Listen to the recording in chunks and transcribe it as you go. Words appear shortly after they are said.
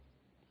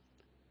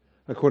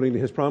According to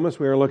His promise,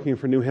 we are looking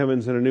for new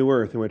heavens and a new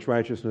earth in which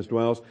righteousness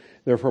dwells.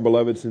 Therefore,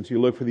 beloved, since you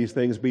look for these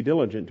things, be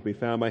diligent to be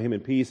found by Him in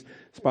peace,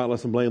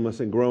 spotless and blameless,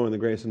 and grow in the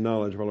grace and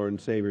knowledge of our Lord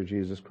and Savior,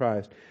 Jesus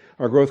Christ.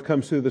 Our growth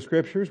comes through the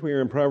Scriptures. We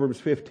are in Proverbs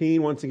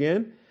 15 once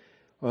again,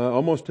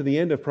 almost to the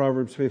end of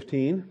Proverbs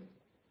 15.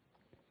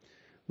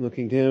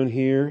 Looking down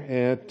here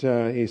at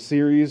a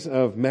series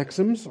of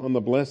maxims on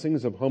the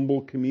blessings of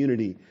humble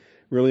community.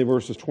 Really,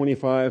 verses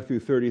 25 through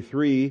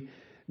 33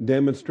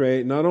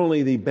 demonstrate not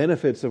only the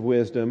benefits of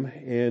wisdom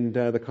and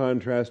the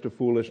contrast of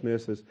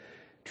foolishness is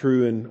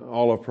true in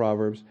all of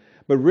Proverbs,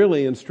 but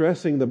really in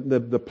stressing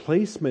the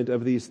placement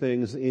of these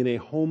things in a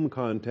home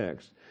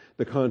context,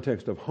 the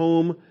context of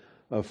home,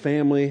 of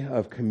family,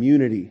 of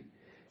community,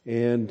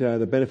 and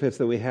the benefits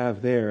that we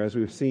have there, as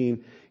we've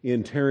seen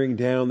in tearing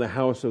down the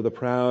house of the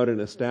proud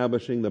and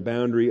establishing the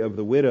boundary of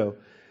the widow.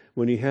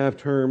 When you have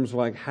terms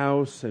like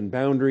house and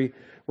boundary,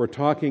 we're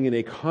talking in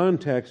a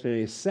context,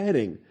 in a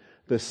setting.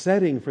 The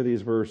setting for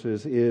these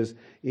verses is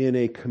in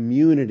a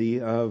community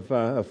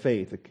of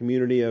faith, a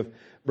community of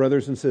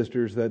brothers and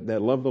sisters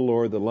that love the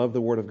Lord, that love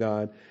the Word of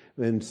God.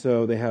 And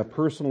so they have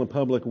personal and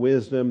public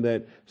wisdom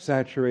that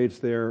saturates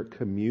their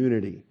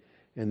community.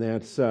 And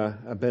that's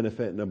a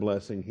benefit and a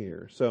blessing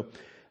here. So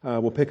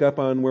we'll pick up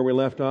on where we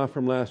left off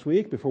from last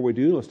week. Before we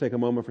do, let's take a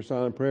moment for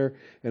silent prayer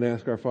and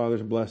ask our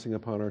Father's blessing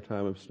upon our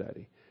time of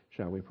study.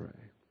 Shall we pray?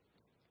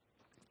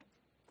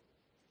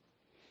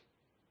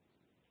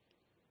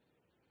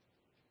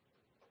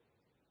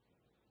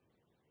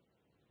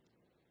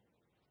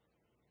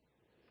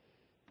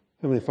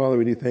 Heavenly Father,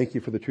 we do thank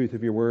you for the truth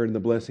of your word and the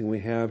blessing we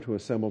have to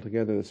assemble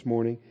together this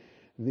morning.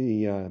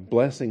 The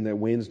blessing that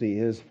Wednesday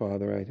is,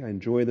 Father. I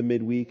enjoy the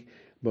midweek,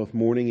 both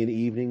morning and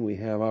evening. We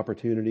have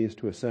opportunities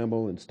to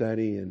assemble and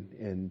study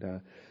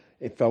and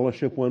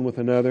fellowship one with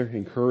another,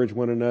 encourage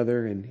one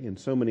another in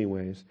so many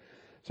ways.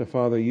 So,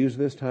 Father, use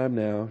this time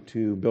now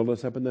to build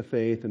us up in the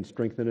faith and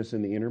strengthen us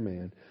in the inner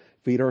man.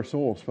 Feed our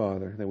souls,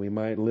 Father, that we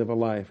might live a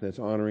life that's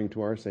honoring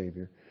to our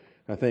Savior.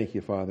 I thank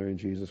you, Father, in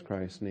Jesus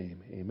Christ's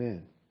name.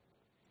 Amen.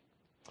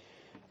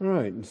 All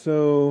right,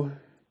 so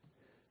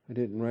I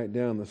didn't write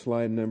down the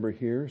slide number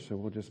here, so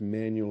we'll just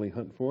manually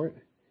hunt for it.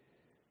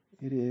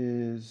 It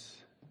is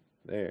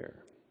there.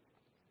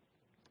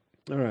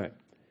 All right.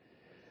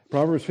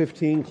 Proverbs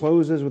 15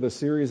 closes with a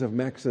series of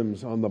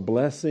maxims on the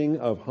blessing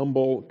of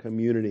humble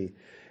community.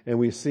 And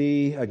we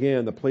see,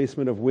 again, the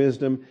placement of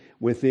wisdom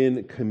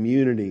within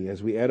community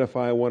as we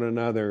edify one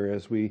another,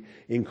 as we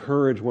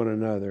encourage one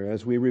another,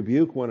 as we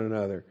rebuke one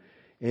another.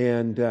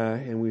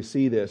 And we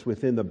see this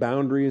within the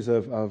boundaries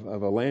of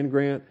a land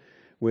grant,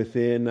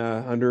 within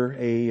under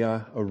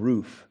a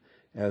roof,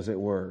 as it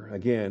were.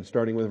 Again,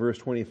 starting with verse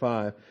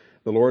 25,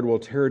 the Lord will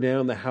tear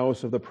down the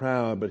house of the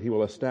proud, but He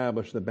will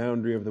establish the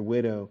boundary of the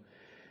widow.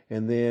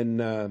 And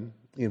then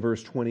in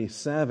verse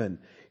 27,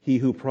 he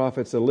who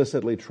profits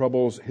illicitly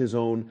troubles his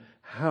own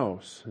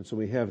house. And so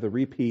we have the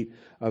repeat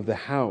of the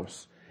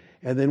house.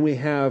 And then we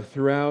have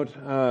throughout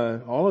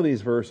all of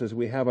these verses,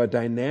 we have a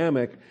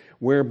dynamic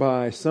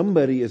whereby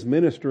somebody is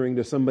ministering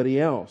to somebody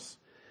else,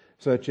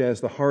 such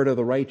as the heart of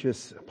the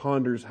righteous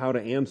ponders how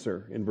to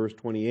answer in verse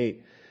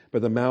 28,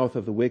 but the mouth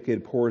of the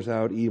wicked pours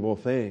out evil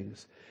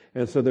things.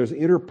 And so there's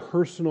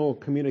interpersonal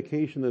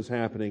communication that's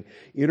happening,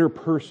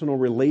 interpersonal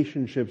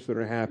relationships that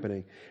are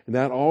happening. And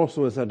that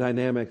also is a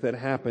dynamic that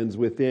happens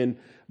within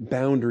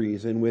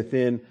boundaries and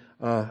within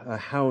a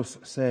house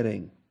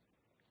setting.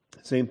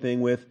 Same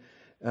thing with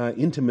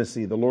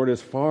intimacy. The Lord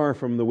is far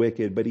from the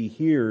wicked, but He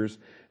hears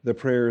the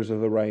prayers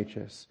of the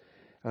righteous.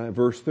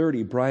 Verse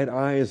 30, bright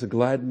eyes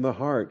gladden the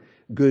heart.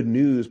 Good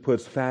news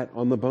puts fat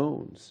on the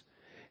bones.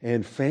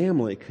 And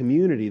family,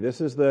 community, this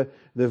is the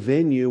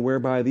venue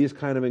whereby these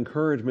kind of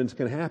encouragements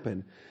can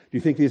happen. Do you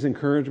think these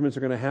encouragements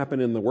are going to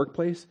happen in the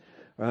workplace?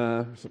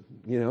 Well,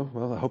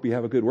 I hope you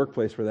have a good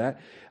workplace for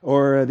that.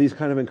 Or these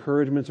kind of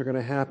encouragements are going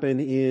to happen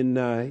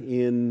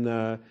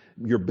in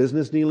your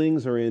business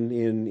dealings or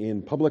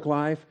in public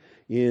life,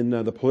 in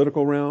the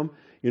political realm.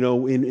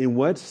 In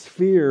what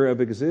sphere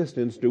of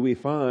existence do we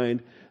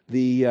find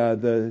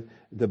the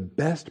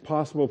best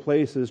possible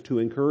places to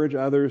encourage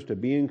others, to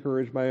be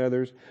encouraged by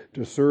others,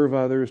 to serve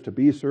others, to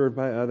be served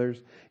by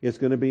others? It's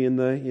going to be in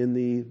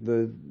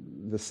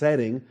the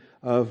setting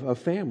of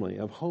family,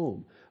 of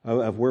home,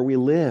 of where we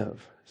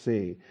live.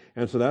 See,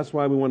 and so that's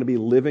why we want to be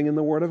living in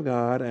the Word of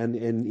God, and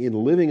in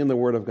living in the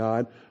Word of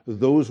God,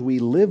 those we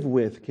live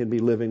with can be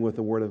living with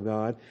the Word of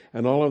God,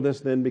 and all of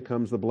this then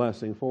becomes the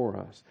blessing for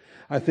us.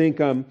 I think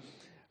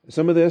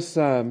some of this,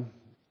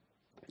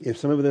 if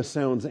some of this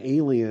sounds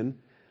alien,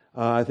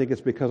 I think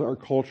it's because our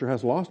culture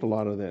has lost a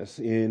lot of this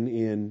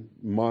in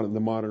the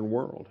modern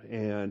world,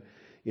 and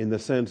in the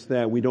sense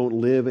that we don't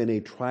live in a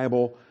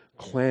tribal,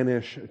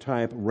 clannish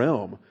type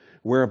realm,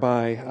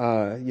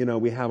 whereby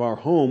we have our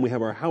home, we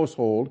have our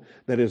household,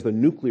 that is the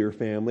nuclear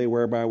family,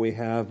 whereby we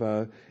have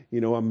a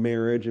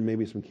marriage and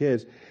maybe some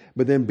kids.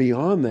 But then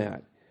beyond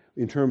that,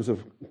 in terms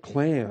of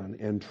clan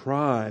and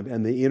tribe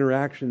and the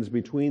interactions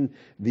between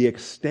the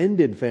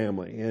extended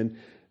family, and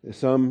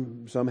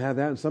some have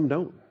that and some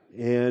don't.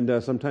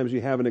 And sometimes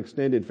you have an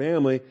extended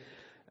family.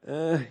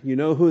 You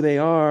know who they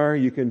are.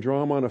 You can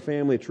draw them on a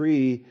family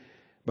tree.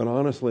 But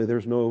honestly,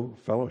 there's no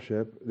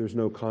fellowship. There's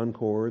no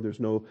concord.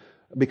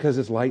 Because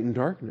it's light and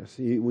darkness.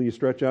 When you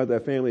stretch out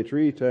that family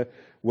tree to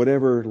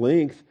whatever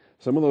length,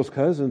 some of those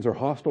cousins are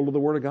hostile to the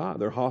Word of God.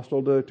 They're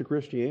hostile to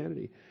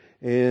Christianity.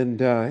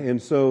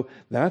 And so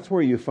that's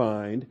where you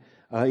find,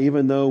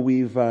 even though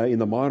we've, in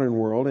the modern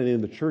world and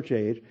in the church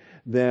age,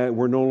 that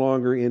we're no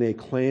longer in a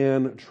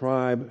clan,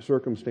 tribe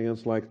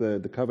circumstance like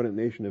the covenant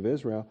nation of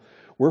Israel.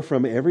 We're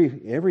from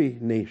every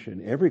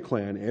nation, every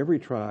clan, every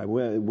tribe.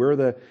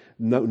 We're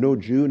no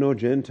Jew, no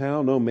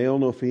Gentile, no male,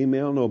 no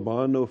female, no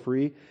bond, no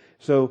free.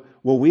 So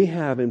what we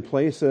have in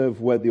place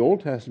of what the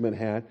Old Testament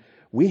had,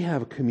 we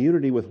have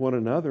community with one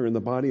another in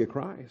the body of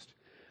Christ.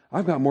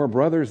 I've got more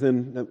brothers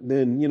than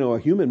a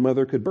human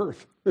mother could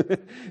birth,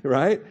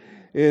 right?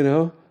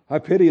 I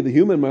pity the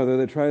human mother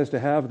that tries to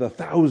have the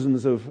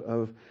thousands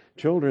of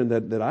children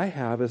that I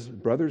have as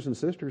brothers and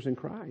sisters in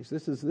Christ.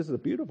 This is a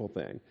beautiful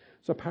thing.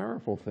 It's a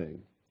powerful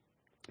thing.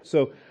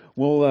 So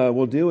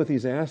we'll deal with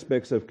these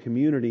aspects of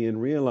community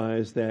and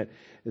realize that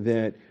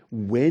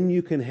when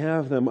you can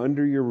have them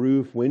under your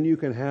roof, when you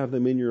can have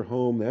them in your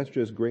home, that's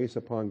just grace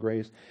upon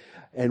grace.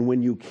 And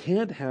when you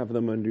can't have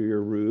them under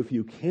your roof,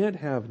 you can't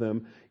have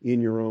them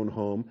in your own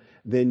home,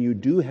 then you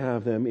do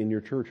have them in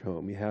your church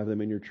home. You have them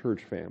in your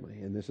church family.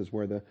 And this is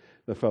where the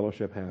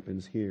fellowship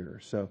happens here.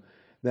 So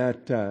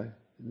that's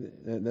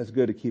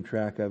good to keep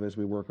track of as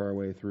we work our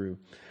way through.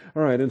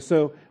 All right, and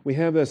so we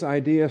have this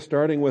idea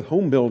starting with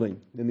home building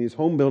and these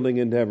home building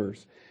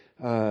endeavors.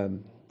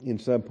 In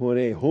subpoint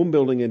A, home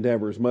building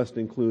endeavors must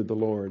include the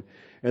Lord.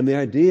 And the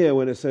idea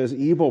when it says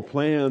evil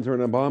plans are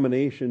an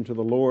abomination to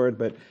the Lord,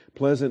 but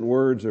pleasant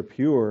words are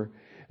pure,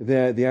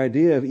 that the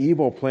idea of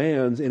evil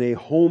plans in a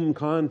home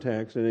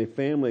context, in a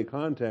family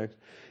context,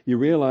 you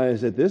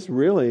realize that this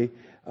really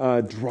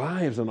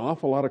drives an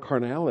awful lot of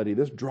carnality.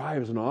 This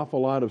drives an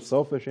awful lot of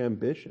selfish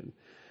ambition.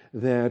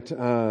 That,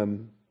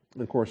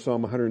 of course,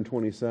 Psalm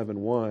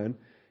 127:1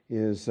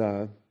 is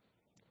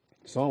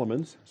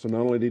Solomon's. So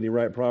not only did he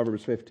write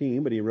Proverbs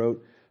 15, but he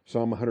wrote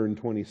Psalm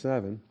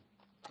 127.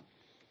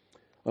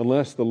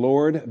 Unless the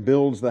Lord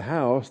builds the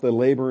house, they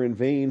labor in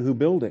vain who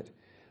build it.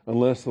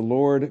 Unless the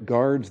Lord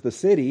guards the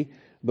city,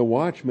 the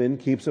watchman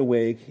keeps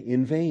awake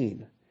in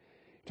vain.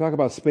 Talk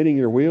about spinning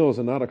your wheels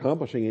and not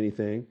accomplishing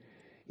anything.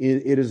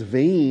 It is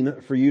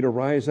vain for you to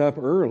rise up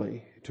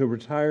early, to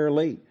retire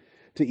late,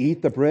 to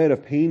eat the bread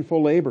of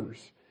painful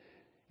labors.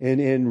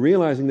 And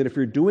realizing that if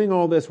you're doing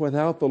all this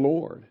without the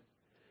Lord,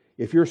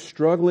 if you're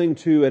struggling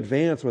to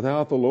advance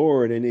without the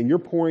Lord, and you're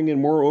pouring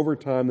in more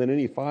overtime than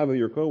any 5 of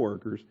your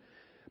coworkers,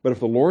 but if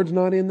the Lord's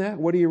not in that,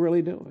 what are you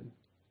really doing?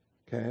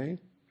 Okay?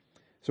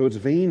 So it's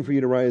vain for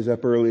you to rise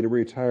up early, to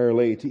retire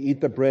late, to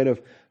eat the bread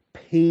of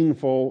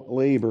painful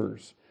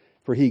labors,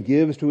 for he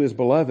gives to his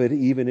beloved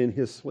even in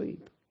his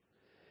sleep.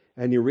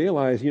 And you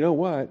realize, you know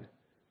what?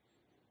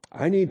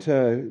 I need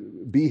to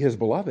be his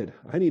beloved.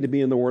 I need to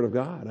be in the Word of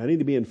God. I need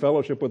to be in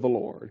fellowship with the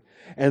Lord.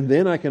 And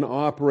then I can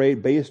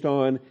operate based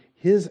on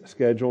his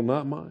schedule,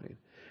 not mine.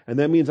 And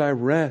that means I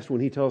rest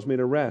when he tells me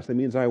to rest. That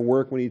means I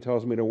work when he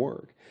tells me to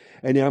work.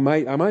 And I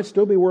might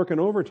still be working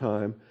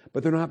overtime,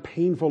 but they're not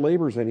painful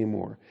labors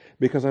anymore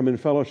because I'm in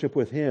fellowship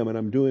with him and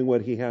I'm doing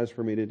what he has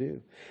for me to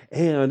do.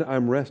 And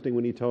I'm resting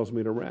when he tells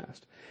me to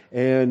rest.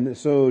 And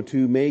so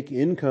to make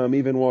income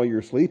even while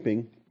you're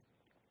sleeping,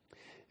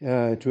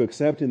 to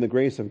accept in the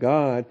grace of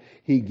God,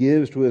 he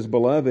gives to his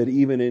beloved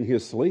even in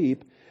his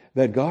sleep,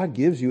 that God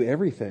gives you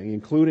everything,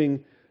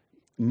 including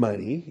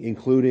money,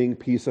 including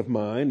peace of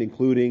mind,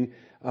 including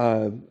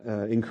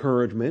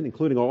encouragement,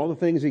 including all the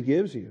things he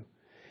gives you.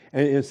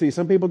 And see,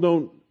 some people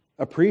don't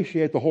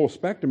appreciate the whole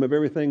spectrum of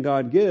everything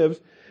God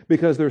gives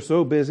because they're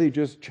so busy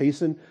just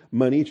chasing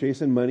money,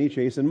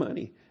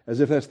 as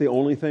if that's the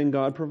only thing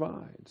God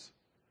provides.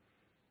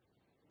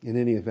 In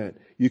any event,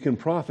 you can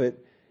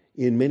profit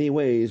in many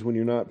ways when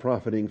you're not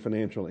profiting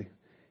financially.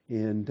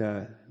 And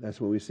that's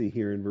what we see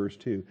here in verse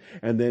 2.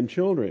 And then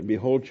children.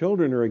 Behold,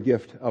 children are a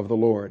gift of the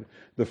Lord.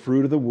 The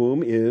fruit of the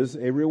womb is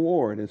a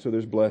reward. And so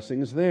there's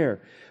blessings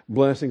there.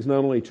 Blessings not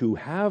only to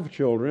have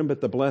children,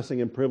 but the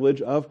blessing and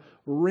privilege of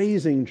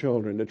raising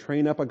children, to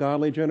train up a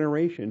godly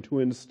generation, to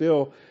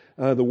instill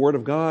the Word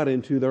of God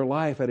into their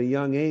life at a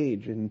young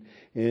age,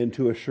 and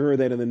to assure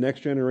that in the next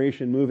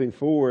generation moving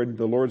forward,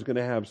 the Lord's going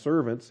to have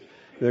servants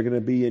that are going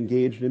to be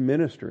engaged in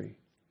ministry.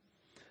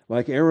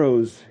 Like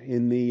arrows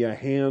in the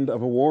hand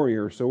of a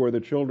warrior, so are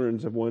the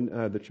children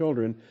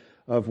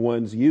of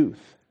one's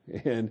youth.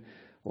 And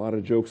a lot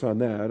of jokes on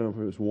that. I don't know if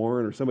it was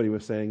Warren or somebody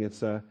was saying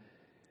it's,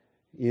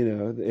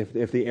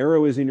 if the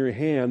arrow is in your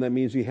hand, that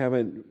means you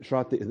haven't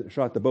shot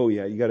the bow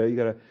yet. You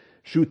gotta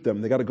shoot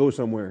them. They got to go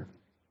somewhere.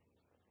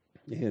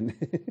 And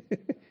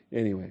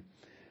anyway,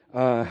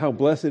 how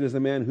blessed is the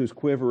man whose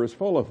quiver is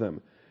full of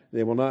them.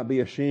 They will not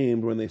be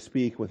ashamed when they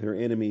speak with their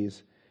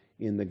enemies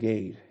in the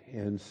gate.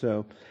 And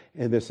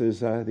this is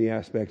the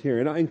aspect here.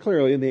 And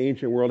clearly, the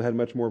ancient world had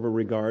much more of a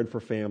regard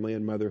for family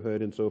and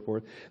motherhood and so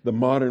forth. The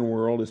modern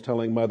world is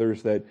telling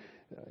mothers that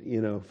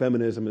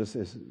feminism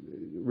is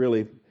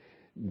really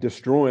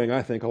destroying,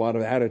 I think, a lot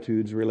of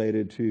attitudes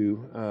related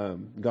to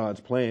God's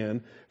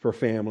plan for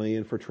family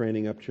and for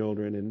training up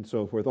children and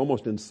so forth.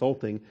 Almost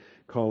insulting,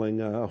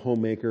 calling a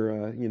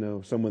homemaker,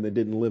 someone that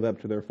didn't live up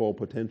to their full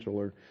potential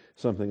or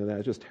something like that.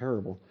 It's just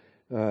terrible,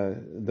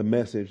 the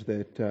message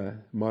that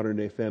modern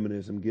day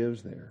feminism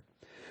gives there.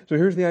 So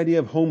here's the idea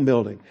of home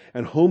building,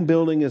 and home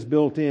building is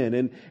built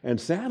in,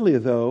 and sadly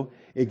though,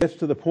 it gets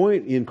to the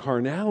point in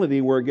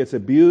carnality where it gets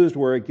abused,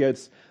 where it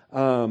gets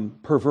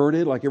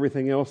perverted, like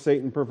everything else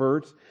Satan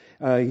perverts.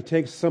 He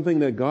takes something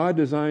that God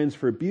designs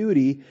for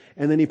beauty,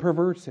 and then he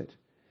perverts it.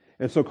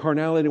 And so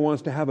carnality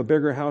wants to have a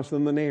bigger house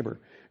than the neighbor.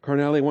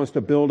 Carnality wants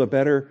to build a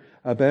better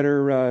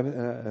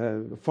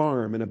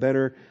farm and a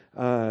better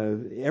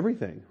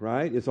everything,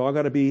 right? It's all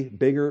got to be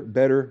bigger,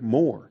 better,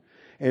 more.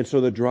 And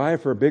so the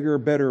drive for bigger,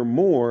 better,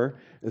 more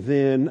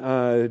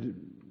then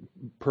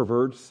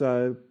perverts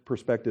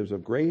perspectives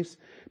of grace,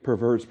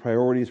 perverts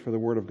priorities for the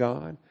Word of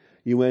God.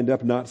 You end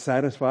up not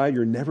satisfied.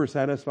 You're never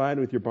satisfied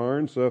with your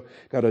barns, so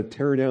got to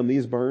tear down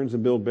these barns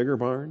and build bigger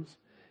barns.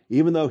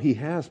 Even though he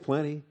has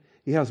plenty,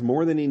 he has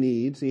more than he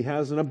needs, he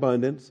has an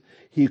abundance.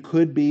 He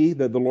could be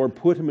that the Lord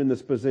put him in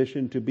this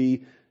position to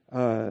be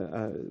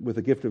with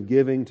a gift of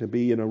giving, to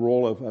be in a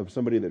role of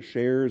somebody that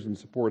shares and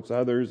supports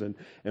others and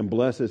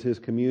blesses his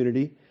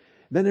community.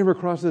 That never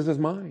crosses his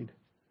mind.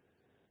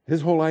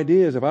 His whole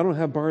idea is, if I don't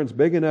have barns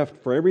big enough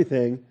for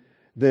everything,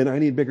 then I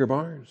need bigger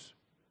barns.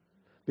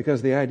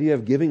 Because the idea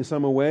of giving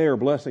some away or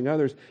blessing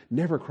others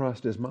never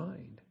crossed his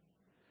mind.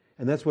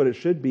 And that's what it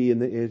should be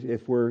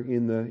if we're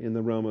in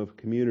the realm of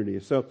community.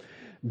 So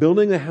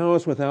building the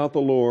house without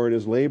the Lord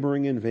is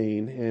laboring in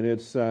vain, and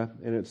it's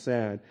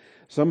sad.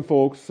 Some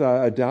folks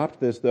adopt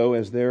this, though,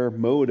 as their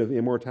mode of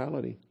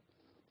immortality.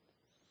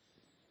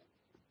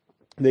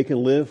 They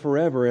can live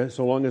forever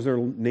so long as their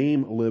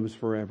name lives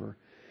forever.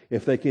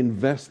 If they can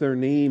invest their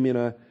name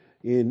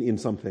in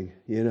something,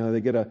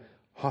 they get a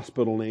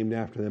hospital named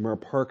after them or a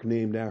park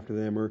named after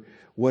them or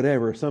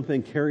whatever.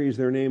 Something carries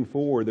their name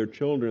forward. Their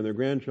children, their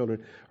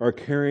grandchildren are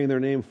carrying their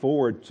name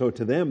forward. So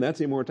to them,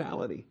 that's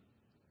immortality.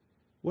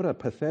 What a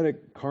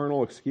pathetic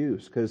carnal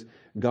excuse, because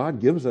God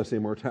gives us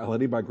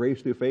immortality by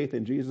grace through faith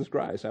in Jesus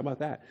Christ. How about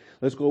that?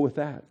 Let's go with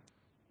that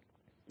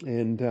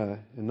and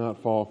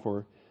not fall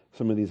for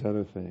some of these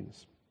other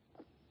things.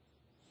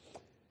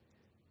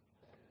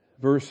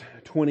 Verse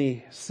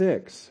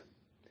 26.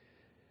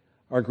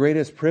 Our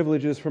greatest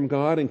privileges from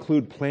God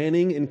include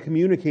planning and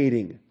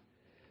communicating.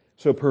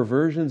 So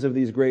perversions of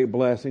these great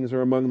blessings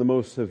are among the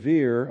most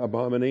severe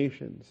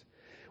abominations.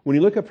 When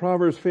you look at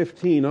Proverbs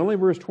 15, not only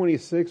verse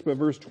 26, but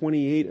verse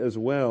 28 as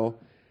well,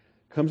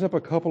 comes up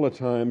a couple of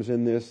times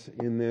in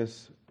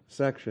this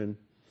section.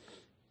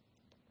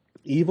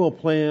 Evil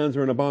plans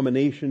are an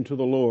abomination to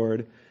the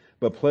Lord,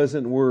 but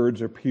pleasant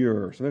words are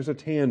pure. So there's a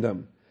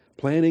tandem,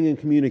 planning and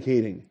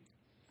communicating.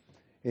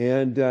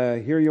 And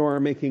here you are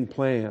making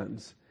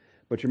plans,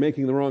 but you're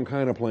making the wrong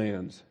kind of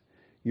plans.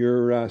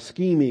 You're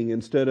scheming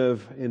instead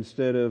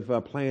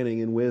of planning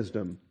in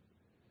wisdom.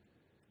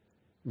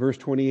 Verse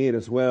 28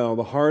 as well,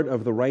 the heart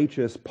of the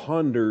righteous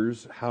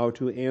ponders how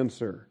to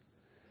answer.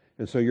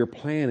 And so you're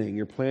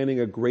planning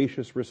a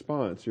gracious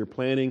response. You're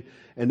planning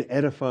an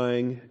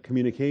edifying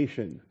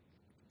communication.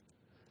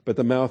 But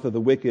the mouth of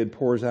the wicked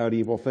pours out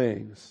evil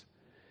things.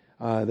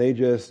 They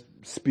just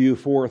spew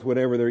forth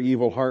whatever their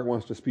evil heart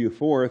wants to spew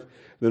forth.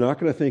 They're not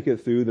going to think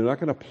it through. They're not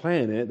going to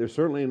plan it. They're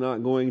certainly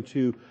not going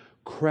to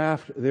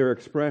craft their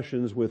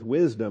expressions with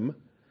wisdom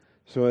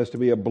so as to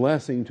be a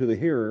blessing to the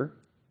hearer.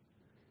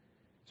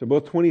 So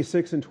both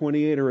 26 and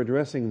 28 are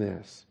addressing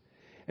this.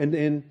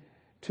 And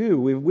two,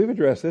 we've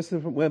addressed this.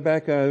 Went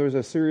back, there was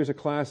a series of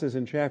classes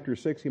in chapter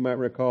 6, you might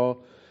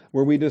recall,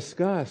 where we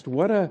discussed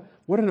what an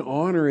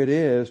honor it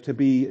is to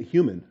be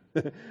human.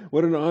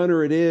 What an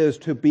honor it is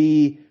to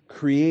be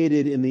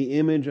created in the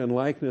image and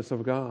likeness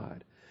of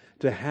God.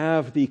 To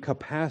have the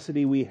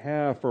capacity we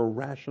have for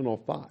rational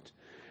thought.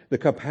 The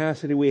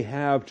capacity we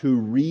have to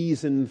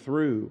reason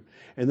through.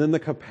 And then the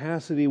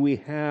capacity we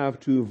have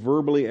to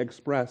verbally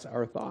express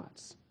our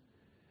thoughts.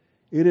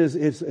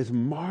 It's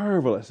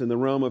marvelous in the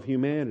realm of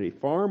humanity.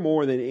 Far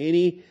more than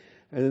any,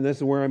 and this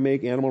is where I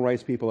make animal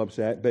rights people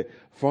upset, but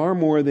far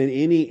more than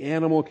any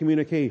animal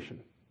communication.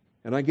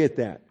 And I get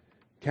that.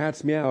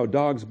 Cats meow,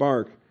 dogs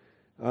bark,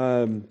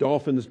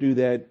 dolphins do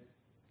that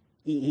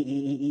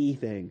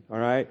thing, all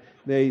right?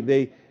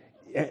 They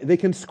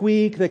can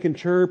squeak, they can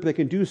chirp, they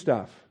can do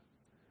stuff.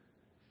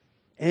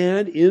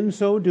 And in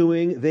so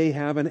doing, they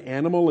have an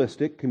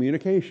animalistic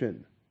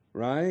communication,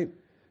 right?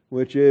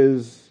 Which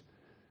is,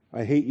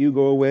 I hate you,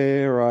 go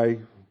away, or I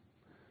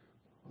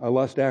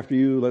lust after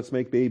you, let's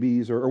make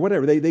babies, or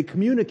whatever. They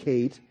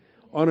communicate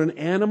on an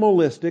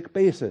animalistic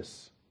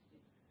basis.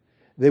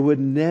 They would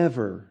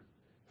never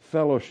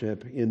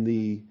fellowship in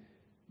the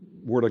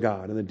Word of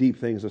God and the deep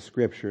things of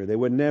Scripture. They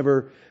would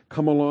never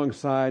come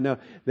alongside. Now,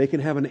 they can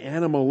have an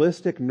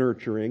animalistic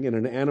nurturing and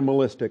an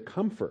animalistic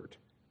comfort,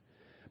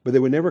 but they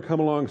would never come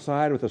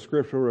alongside with a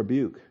scriptural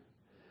rebuke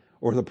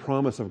or the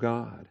promise of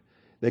God.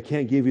 They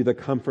can't give you the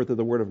comfort that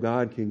the Word of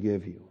God can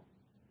give you.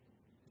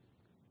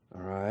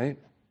 All right?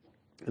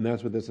 And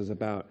that's what this is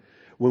about.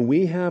 When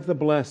we have the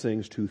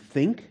blessings to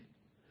think,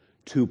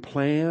 to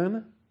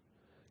plan,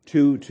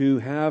 to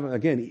have,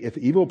 again, if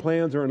evil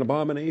plans are an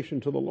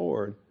abomination to the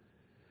Lord,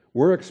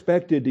 we're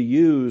expected to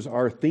use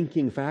our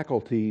thinking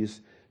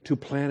faculties to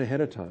plan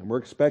ahead of time. We're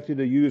expected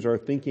to use our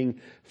thinking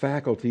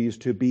faculties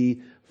to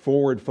be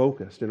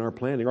forward-focused in our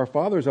planning. Our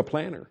Father's a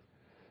planner.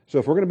 So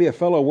if we're going to be a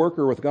fellow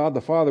worker with God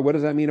the Father, what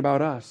does that mean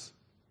about us?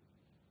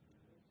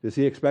 Does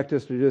He expect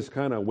us to just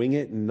kind of wing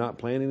it and not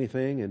plan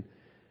anything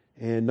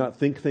and not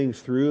think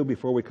things through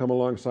before we come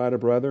alongside a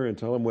brother and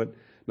tell him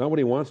not what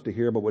he wants to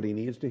hear, but what he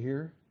needs to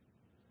hear?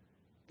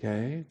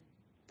 Okay?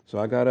 So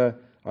I got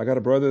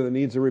a brother that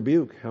needs a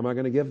rebuke. How am I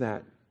going to give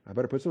that? I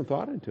better put some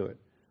thought into it.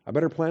 I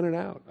better plan it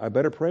out. I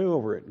better pray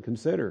over it and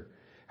consider,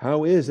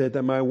 how is it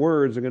that my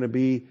words are going to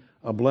be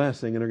a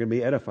blessing and are going to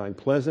be edifying?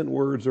 Pleasant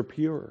words are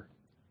pure,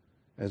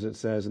 as it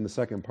says in the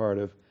second part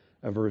of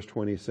verse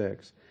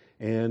 26.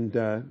 And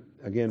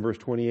again, verse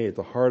 28,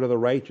 the heart of the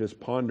righteous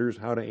ponders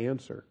how to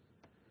answer,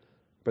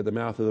 but the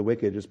mouth of the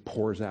wicked just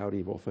pours out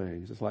evil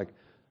things. It's like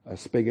a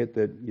spigot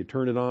that you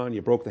turn it on,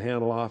 you broke the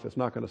handle off, it's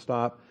not going to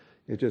stop.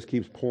 It just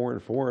keeps pouring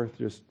forth,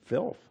 just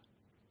filth.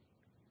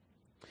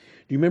 Do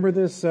you remember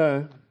this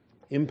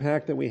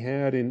impact that we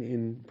had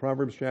in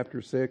Proverbs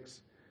chapter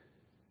 6?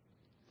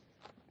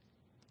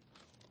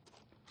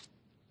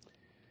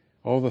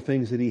 All the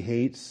things that He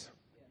hates.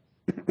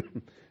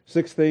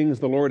 6 things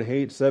the Lord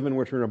hates, 7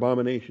 which are an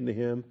abomination to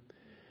Him.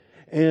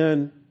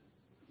 And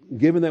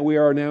given that we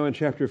are now in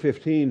chapter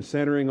 15,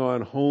 centering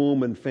on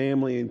home and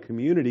family and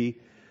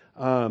community,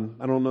 I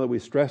don't know that we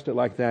stressed it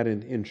like that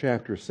in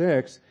chapter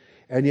 6,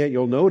 and yet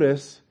you'll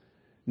notice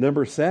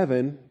number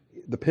 7,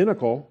 the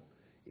pinnacle,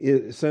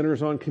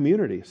 centers on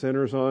community,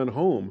 centers on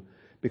home,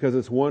 because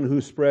it's one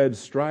who spreads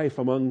strife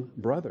among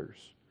brothers.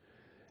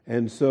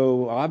 And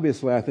so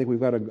obviously I think we've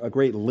got a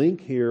great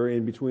link here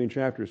in between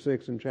chapter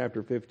 6 and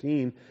chapter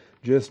 15,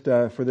 just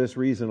for this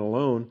reason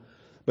alone.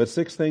 But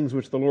 6 things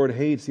which the Lord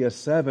hates, yes,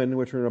 7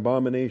 which are an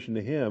abomination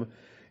to Him: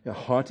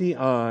 haughty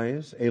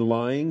eyes, a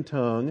lying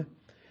tongue,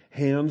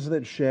 hands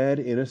that shed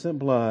innocent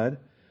blood.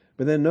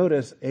 But then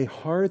notice, a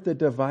heart that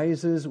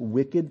devises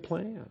wicked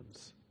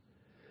plans.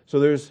 So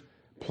there's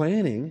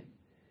planning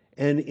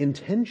and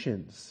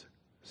intentions,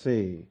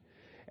 see.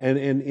 And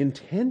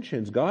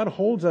intentions. God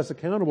holds us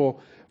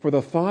accountable for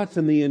the thoughts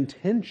and the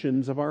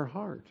intentions of our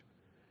heart.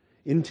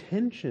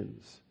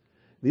 Intentions.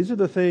 These are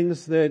the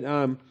things that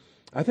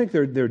I think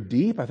they're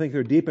deep. I think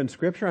they're deep in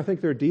Scripture. I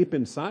think they're deep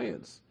in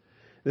science.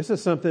 This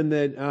is something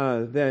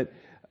that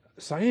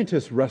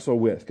scientists wrestle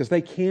with, because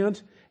they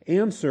can't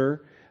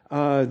answer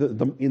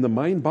in the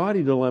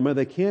mind-body dilemma.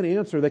 They can't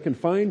answer. They can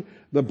find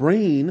the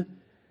brain,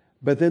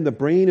 but then the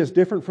brain is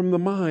different from the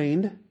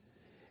mind.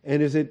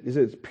 And is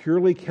it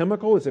purely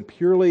chemical? Is it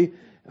purely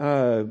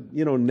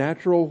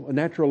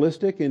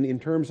naturalistic in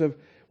terms of,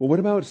 well, what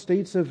about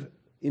states of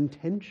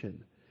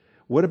intention?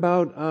 What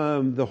about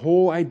the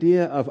whole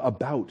idea of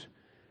about?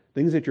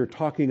 Things that you're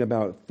talking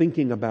about,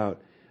 thinking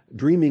about,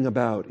 dreaming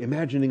about,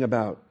 imagining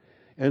about.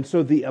 And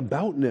so the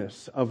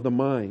aboutness of the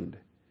mind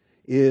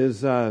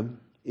is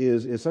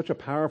such a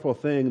powerful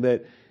thing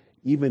that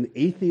even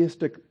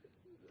atheistic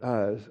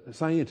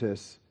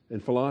scientists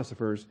and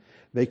philosophers,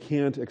 they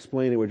can't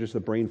explain it with just the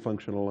brain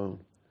function alone.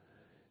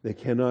 They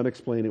cannot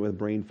explain it with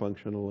brain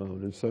function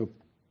alone. And so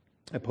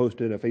I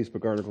posted a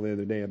Facebook article the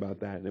other day about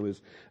that, and it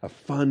was a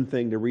fun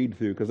thing to read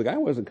through, because the guy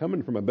wasn't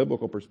coming from a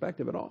biblical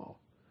perspective at all.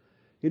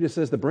 He just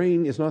says the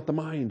brain is not the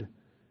mind,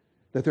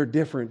 that they're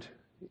different,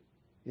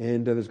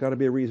 and there's got to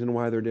be a reason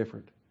why they're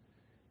different.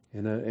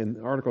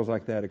 And articles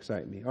like that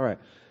excite me. All right,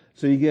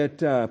 so you get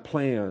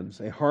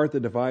plans, a heart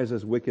that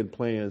devises wicked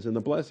plans, and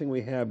the blessing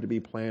we have to be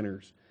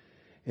planners.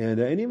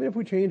 And even if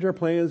we change our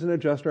plans and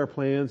adjust our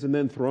plans and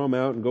then throw them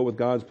out and go with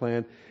God's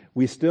plan,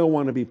 we still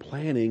want to be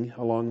planning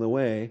along the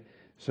way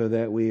so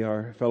that we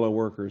are fellow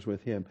workers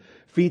with Him.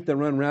 Feet that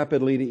run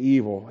rapidly to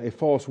evil, a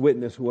false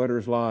witness who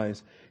utters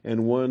lies,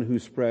 and one who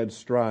spreads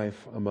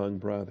strife among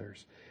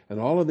brothers. And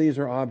all of these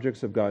are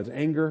objects of God's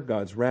anger,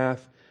 God's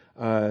wrath,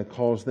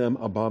 calls them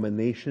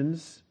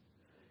abominations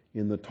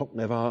in the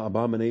Tokneva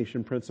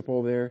abomination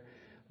principle there,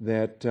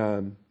 that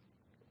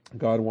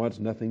God wants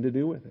nothing to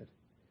do with it.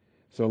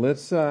 So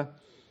let's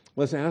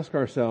ask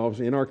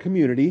ourselves in our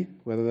community,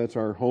 whether that's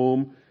our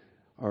home,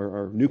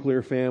 our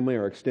nuclear family,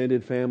 our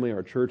extended family,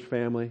 our church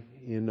family,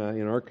 in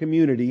our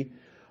community,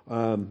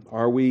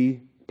 are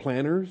we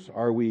planners?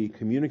 Are we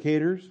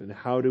communicators? And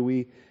how do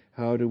we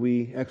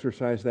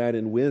exercise that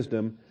in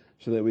wisdom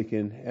so that we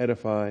can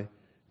edify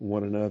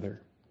one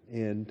another?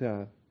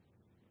 And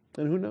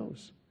who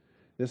knows?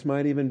 This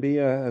might even be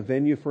a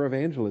venue for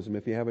evangelism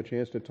if you have a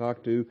chance to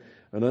talk to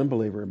an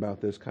unbeliever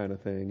about this kind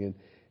of thing. And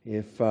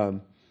if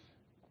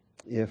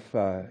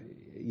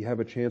you have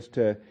a chance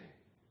to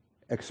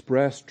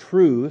express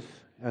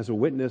truth as a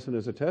witness and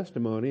as a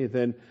testimony,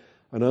 then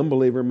an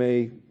unbeliever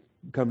may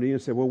come to you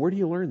and say, well, where do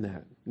you learn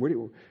that? Where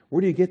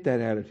do you get that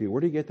attitude? Where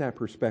do you get that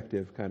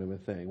perspective, kind of a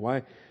thing?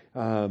 Why?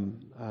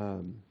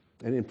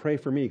 And pray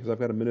for me, because I've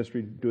got a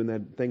ministry doing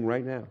that thing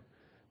right now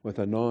with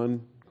a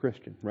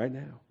non-Christian right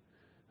now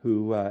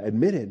who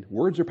admitted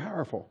words are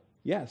powerful.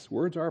 Yes,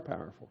 words are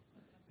powerful.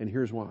 And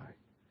here's why.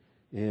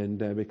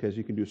 And because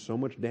you can do so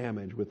much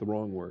damage with the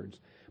wrong words,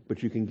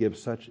 but you can give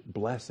such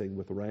blessing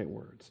with the right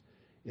words.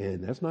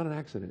 And that's not an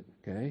accident,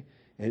 okay?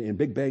 And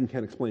Big Bang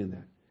can't explain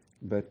that,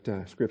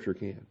 but Scripture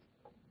can.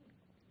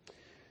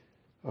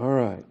 All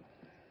right.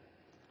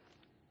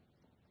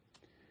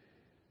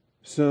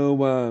 So,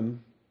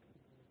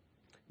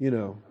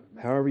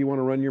 however you want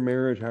to run your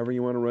marriage, however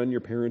you want to run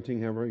your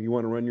parenting, however you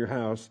want to run your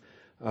house,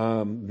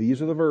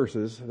 these are the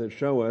verses that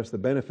show us the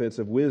benefits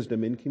of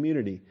wisdom in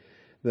community,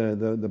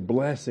 the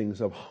blessings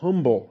of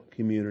humble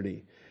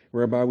community,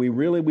 whereby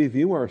we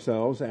view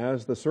ourselves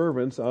as the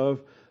servants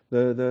of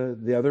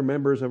the other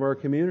members of our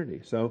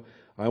community. So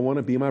I want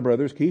to be my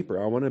brother's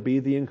keeper. I want to be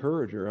the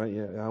encourager.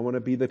 I want to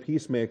be the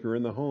peacemaker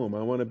in the home. I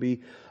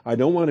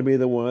don't want to be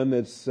the one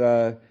that's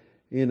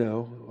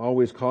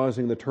always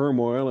causing the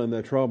turmoil and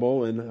the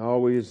trouble and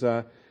always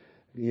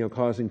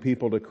causing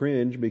people to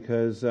cringe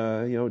because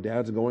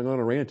Dad's going on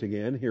a rant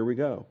again. Here we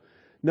go.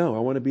 No, I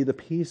want to be the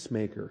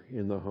peacemaker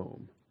in the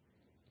home.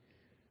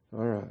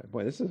 All right.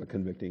 Boy, this is a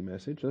convicting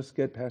message. Let's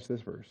get past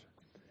this verse.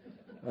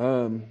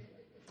 All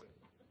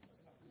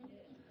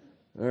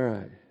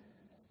right.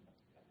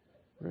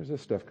 Where does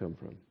this stuff come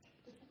from?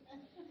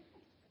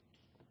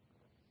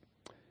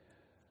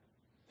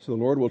 So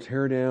the Lord will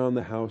tear down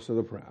the house of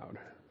the proud.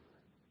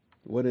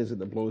 What is it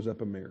that blows up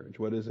a marriage?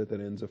 What is it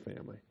that ends a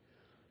family?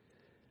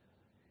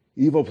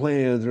 Evil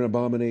plans are an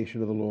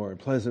abomination of the Lord.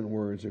 Pleasant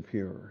words are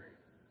pure.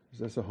 Is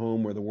this a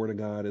home where the word of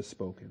God is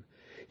spoken?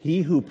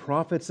 He who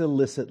profits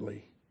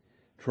illicitly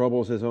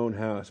troubles his own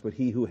house, but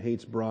he who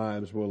hates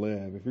bribes will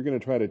live. If you're going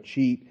to try to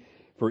cheat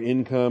for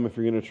income, if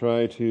you're going to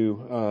try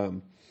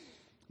to,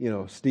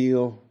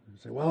 steal,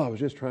 say, well, I was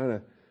just trying to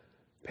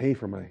pay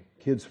for my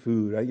kids'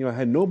 food. I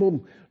had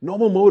noble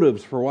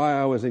motives for why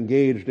I was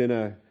engaged in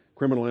a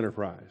criminal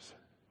enterprise.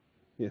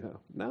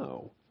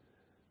 No.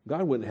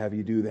 God wouldn't have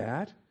you do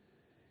that.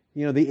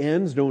 The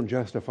ends don't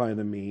justify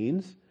the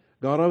means.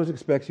 God always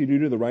expects you to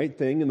do the right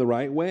thing in the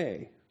right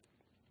way.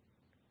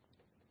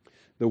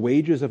 The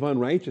wages of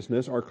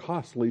unrighteousness are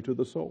costly to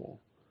the soul.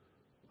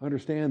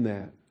 Understand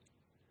that.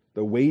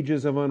 The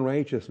wages of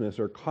unrighteousness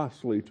are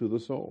costly to the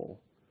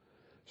soul.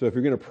 So if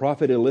you're going to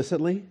profit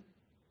illicitly,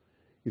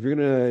 if you're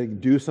going to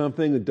do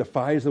something that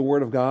defies the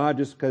Word of God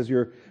just because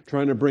you're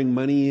trying to bring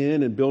money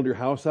in and build your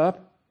house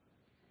up,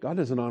 God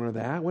doesn't honor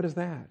that. What is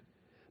that?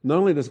 Not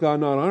only does God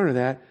not honor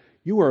that,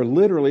 you are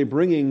literally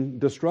bringing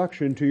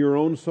destruction to your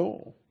own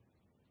soul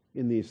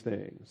in these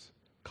things.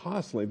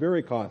 Costly,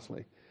 very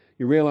costly.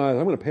 You realize,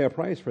 I'm going to pay a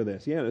price for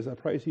this. Yeah, there's a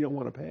price you don't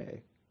want to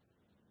pay.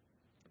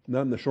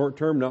 Not in the short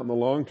term, not in the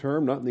long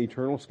term, not in the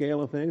eternal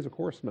scale of things. Of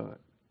course not.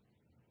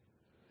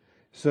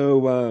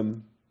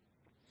 So,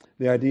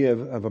 the idea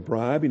of a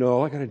bribe,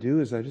 all I got to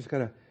do is I just got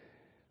to,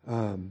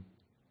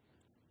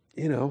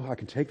 I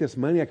can take this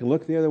money, I can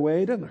look the other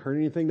way. It doesn't hurt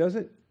anything, does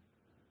it?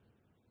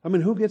 I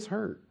mean, who gets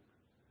hurt?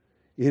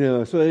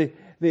 So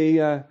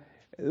the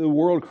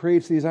world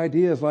creates these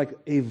ideas like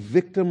a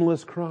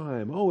victimless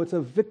crime. Oh, it's a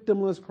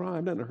victimless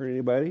crime. Doesn't hurt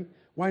anybody.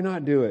 Why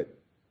not do it?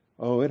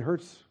 Oh, it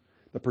hurts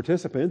the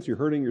participants. You're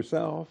hurting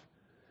yourself.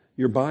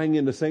 You're buying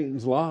into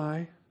Satan's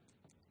lie.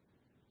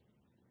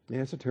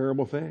 Yeah, it's a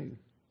terrible thing.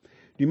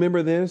 Do you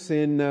remember this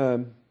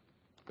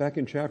back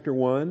in chapter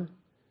 1?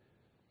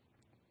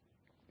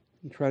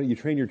 You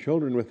train your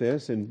children with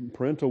this in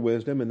parental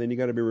wisdom, and then you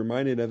got to be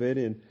reminded of it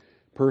in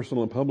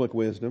personal and public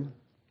wisdom.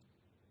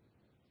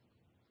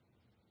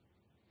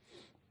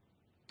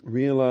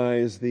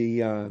 Realize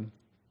if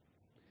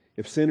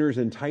sinners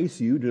entice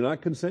you, do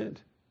not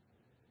consent.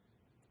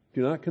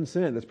 Do not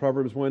consent. That's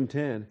Proverbs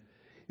 1:10.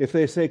 If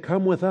they say,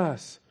 "Come with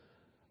us,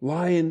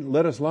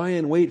 let us lie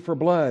in wait for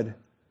blood.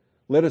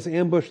 Let us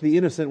ambush the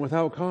innocent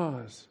without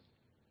cause."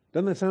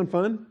 Doesn't that sound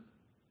fun?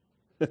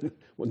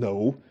 Well,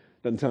 no,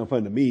 doesn't sound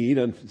fun to me.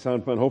 Doesn't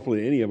sound fun,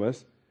 hopefully, to any of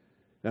us.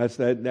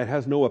 That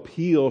has no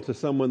appeal to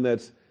someone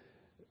that's,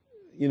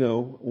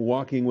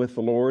 walking with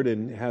the Lord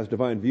and has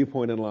divine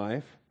viewpoint in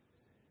life.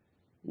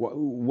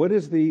 What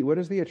is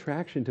the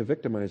attraction to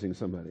victimizing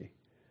somebody?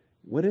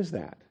 What is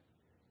that?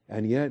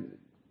 And yet,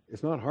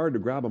 it's not hard to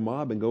grab a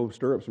mob and go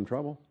stir up some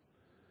trouble.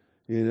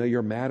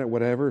 You're mad at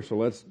whatever, so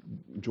let's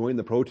join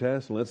the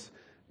protest and let's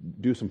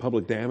do some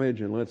public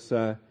damage and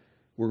we're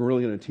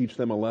really going to teach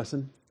them a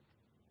lesson.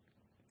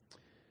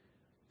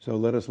 So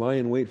let us lie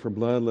in wait for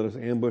blood. Let us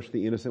ambush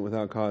the innocent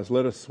without cause.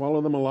 Let us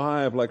swallow them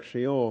alive like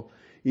Sheol,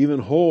 even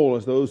whole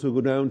as those who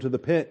go down to the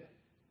pit.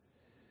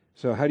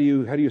 So how do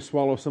you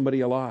swallow somebody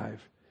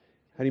alive?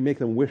 How do you make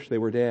them wish they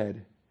were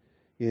dead?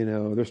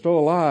 They're still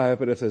alive,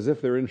 but it's as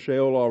if they're in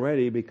Sheol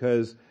already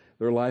because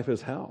their life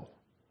is hell.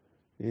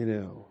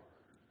 And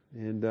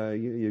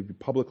you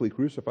publicly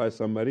crucify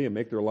somebody and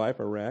make their life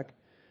a wreck,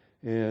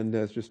 and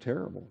it's just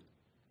terrible.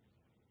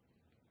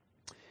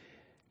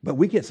 But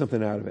we get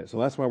something out of it, so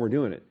that's why we're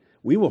doing it.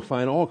 We will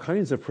find all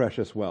kinds of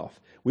precious wealth.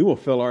 We will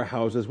fill our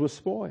houses with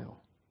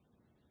spoil.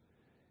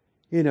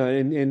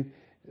 And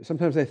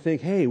sometimes I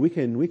think, hey, we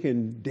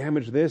can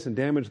damage this and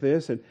damage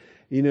this, and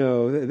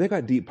they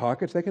got deep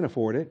pockets, they can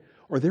afford it,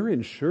 or they're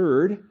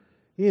insured.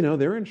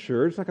 They're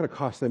insured. It's not going to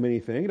cost them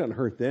anything. It doesn't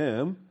hurt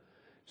them.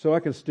 So I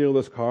can steal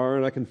this car,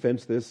 and I can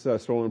fence this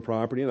stolen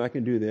property, and I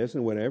can do this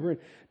and whatever. And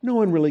no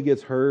one really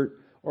gets hurt,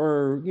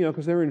 or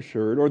because they're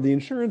insured, or the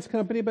insurance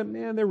company. But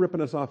man, they're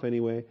ripping us off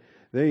anyway.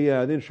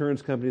 The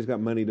insurance company's got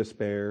money to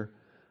spare,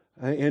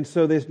 and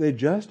so they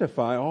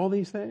justify all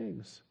these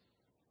things.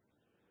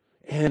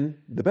 And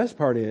the best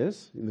part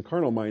is, in the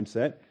carnal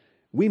mindset,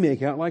 we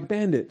make out like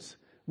bandits.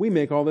 We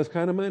make all this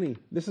kind of money.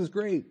 This is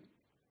great.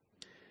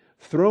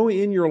 Throw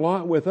in your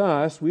lot with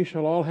us, we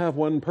shall all have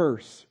one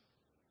purse.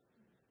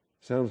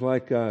 Sounds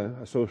like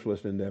a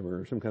socialist endeavor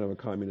or some kind of a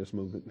communist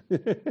movement.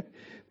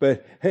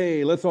 But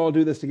hey, let's all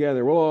do this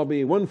together. We'll all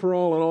be one for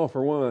all and all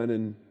for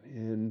one.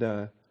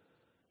 And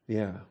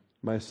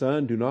my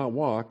son, do not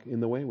walk in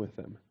the way with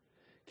them.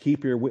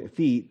 Keep your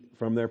feet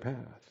from their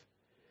path.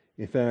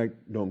 In fact,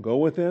 don't go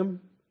with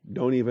them.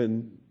 Don't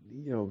even,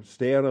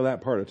 stay out of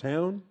that part of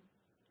town.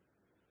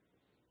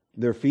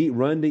 Their feet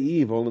run to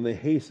evil and they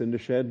hasten to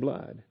shed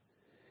blood.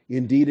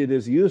 Indeed, it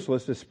is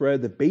useless to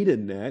spread the baited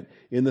net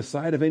in the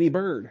sight of any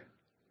bird.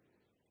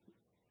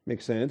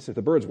 Makes sense. If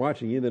the bird's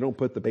watching you, they don't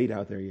put the bait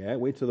out there yet.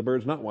 Wait till the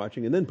bird's not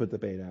watching and then put the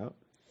bait out.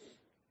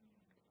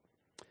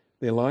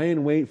 They lie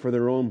in wait for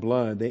their own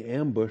blood. They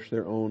ambush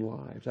their own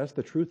lives. That's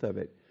the truth of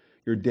it.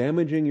 You're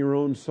damaging your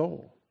own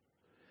soul.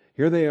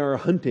 Here they are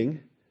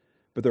hunting,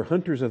 but they're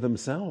hunters of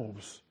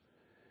themselves.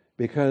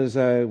 Because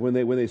when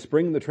they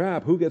spring the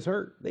trap, who gets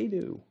hurt? They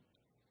do.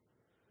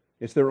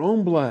 It's their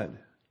own blood.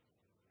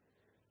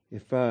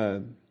 If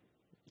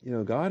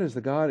God is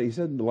the God, He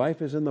said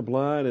life is in the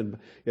blood, and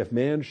if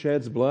man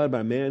sheds blood,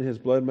 by man his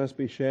blood must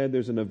be shed.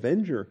 There's an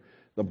avenger,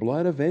 the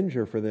blood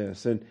avenger for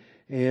this.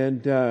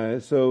 And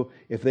so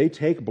if they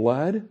take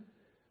blood,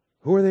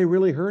 who are they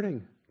really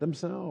hurting?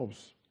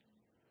 Themselves.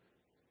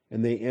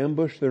 And they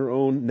ambush their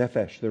own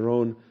nefesh, their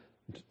own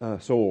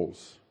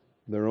souls,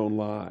 their own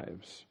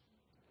lives.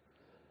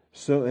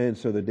 So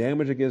the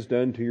damage that gets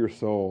done to your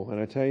soul, and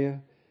I tell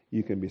you,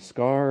 you can be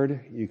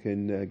scarred, you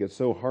can get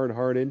so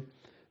hard-hearted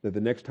that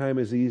the next time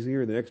is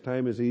easier,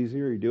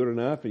 you do it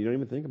enough, and you don't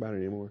even think about it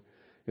anymore.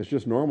 It's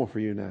just normal for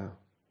you now.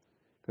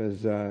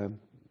 Because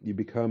you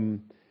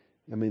become,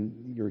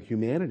 your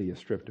humanity is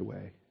stripped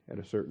away at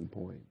a certain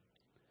point.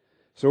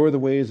 So are the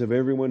ways of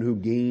everyone who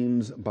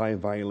gains by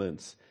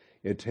violence.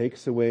 It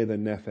takes away the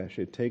nefesh,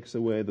 it takes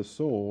away the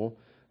soul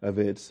of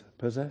its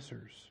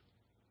possessors.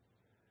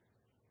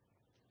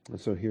 And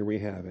so here we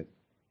have it.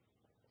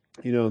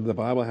 The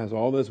Bible has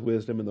all this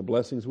wisdom and the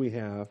blessings we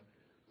have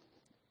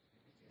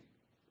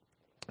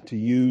to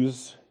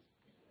use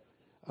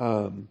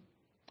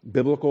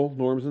biblical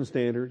norms and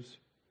standards,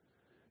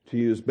 to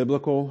use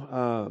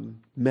biblical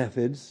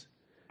methods,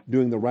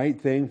 doing the right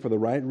thing for the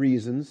right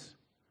reasons,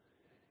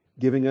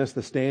 giving us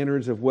the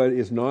standards of what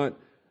is not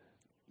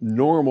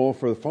normal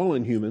for the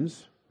fallen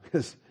humans,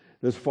 because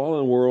this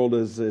fallen world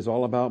is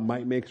all about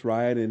might makes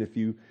right, and if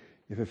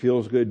it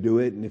feels good, do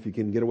it, and if you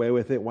can get away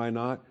with it, why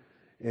not?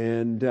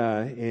 And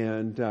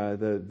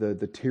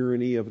the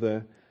tyranny of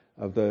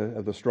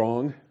the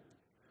strong.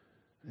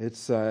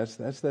 That's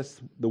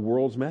the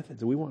world's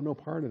methods, and we want no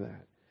part of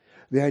that.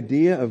 The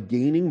idea of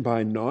gaining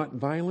by not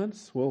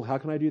violence. Well, how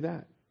can I do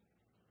that?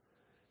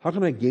 How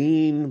can I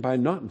gain by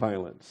not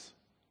violence?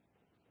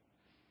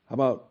 How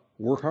about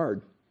work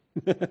hard?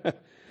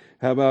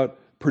 How about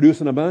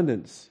produce an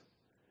abundance?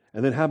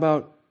 And then how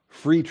about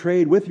free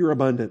trade with your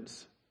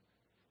abundance?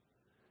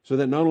 So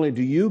that not only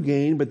do you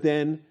gain, but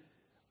then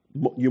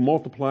you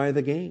multiply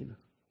the gain.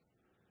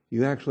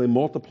 You actually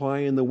multiply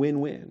in the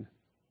win-win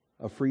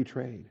of free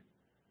trade.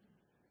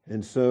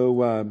 And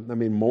so,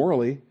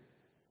 morally,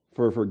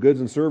 for goods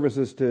and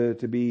services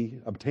to be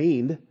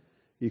obtained,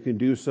 you can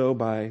do so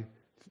by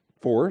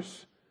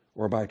force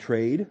or by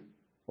trade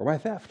or by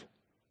theft.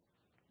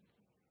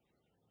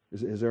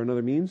 Is there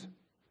another means?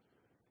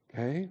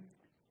 Okay.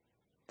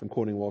 I'm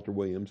quoting Walter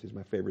Williams. He's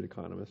my favorite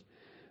economist.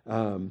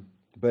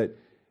 But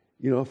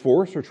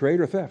force or trade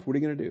or theft, what are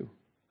you going to do?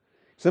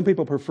 Some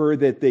people prefer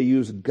that they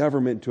use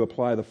government to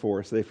apply the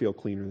force. They feel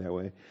cleaner that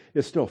way.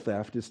 It's still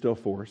theft. It's still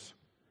force.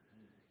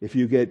 If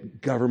you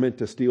get government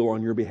to steal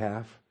on your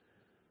behalf,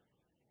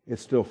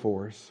 it's still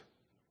force.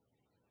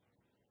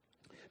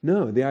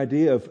 No, the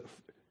idea of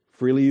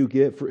freely you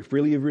give,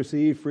 freely you've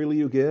received, freely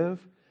you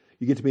give.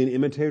 You get to be an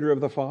imitator of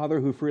the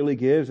Father who freely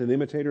gives, an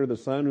imitator of the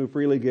Son who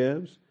freely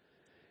gives,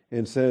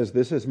 and says,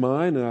 this is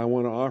mine and I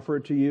want to offer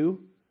it to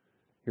you.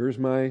 Here's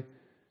my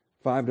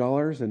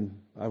 $5 and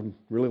I'd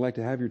really like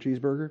to have your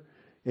cheeseburger.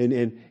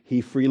 And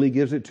He freely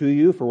gives it to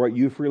you for what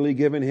you've freely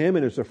given Him,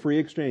 and it's a free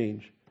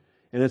exchange.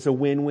 And it's a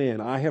win-win.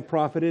 I have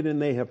profited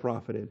and they have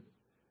profited.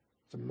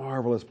 It's a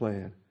marvelous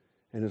plan.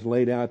 And it's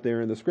laid out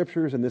there in the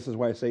Scriptures, and this is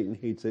why Satan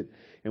hates it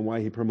and why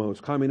he promotes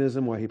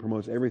communism, why he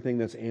promotes everything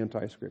that's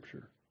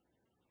anti-Scripture.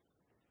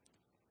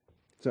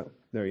 So,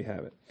 there you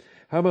have it.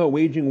 How about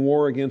waging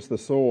war against the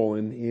soul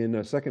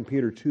in 2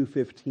 Peter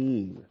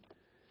 2:15?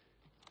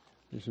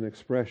 There's an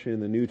expression in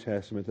the New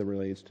Testament that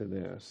relates to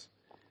this.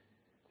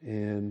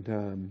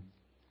 And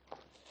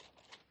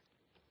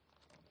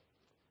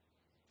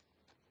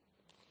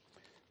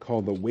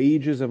called the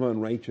wages of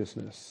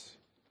unrighteousness.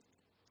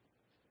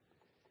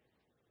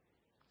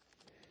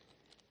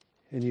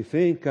 And you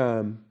think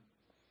the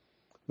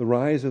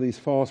rise of these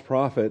false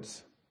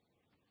prophets,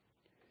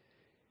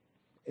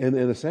 and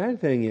the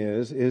sad thing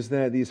is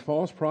that these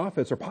false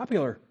prophets are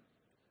popular.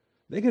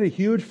 They get a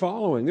huge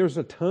following. There's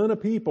a ton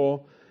of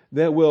people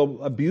that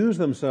will abuse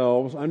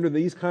themselves under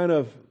these kind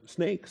of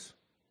snakes.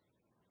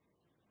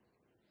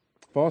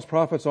 False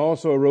prophets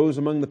also arose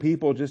among the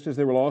people, just as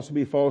there will also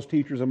be false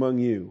teachers among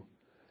you.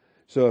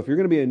 So if you're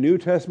going to be a New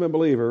Testament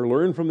believer,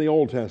 learn from the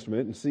Old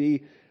Testament and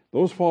see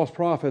those false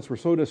prophets were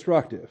so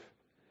destructive.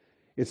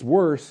 It's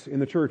worse in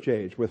the church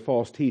age with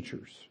false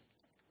teachers.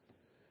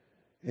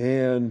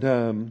 And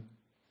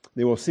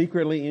they will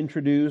secretly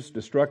introduce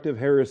destructive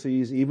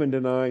heresies, even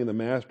denying the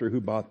master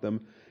who bought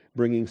them,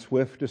 bringing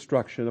swift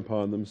destruction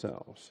upon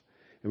themselves.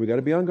 And we've got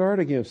to be on guard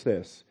against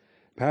this.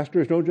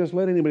 Pastors don't just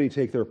let anybody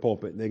take their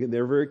pulpit.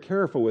 They're very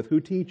careful with who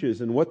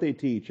teaches and what they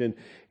teach, and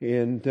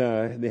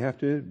they have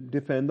to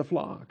defend the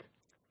flock.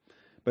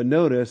 But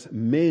notice,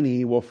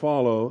 many will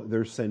follow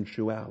their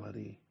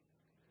sensuality.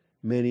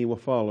 Many will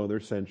follow their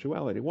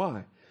sensuality.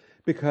 Why?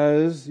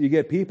 Because you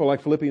get people,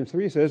 like Philippians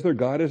 3 says, their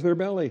God is their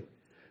belly.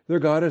 Their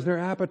God is their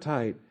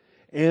appetite.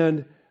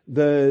 And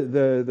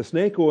the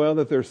snake oil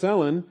that they're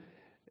selling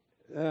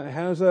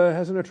has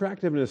an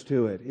attractiveness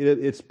to it.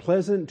 It's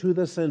pleasant to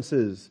the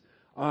senses.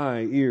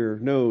 Eye, ear,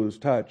 nose,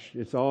 touch.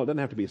 It doesn't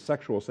have to be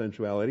sexual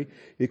sensuality.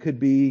 It could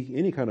be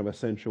any kind of a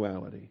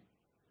sensuality.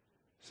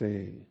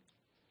 See?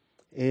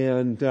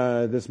 And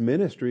this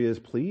ministry is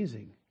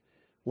pleasing.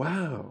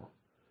 Wow.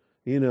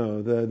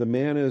 The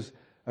man is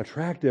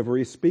attractive, or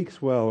he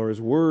speaks well, or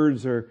his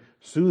words are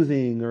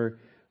soothing,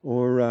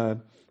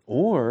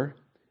 or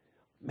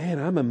man,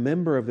 I'm a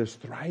member of this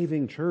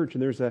thriving church,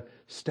 and there's a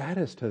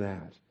status to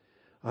that.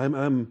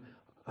 I'm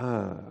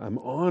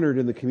honored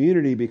in the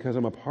community because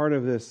I'm a part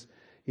of this.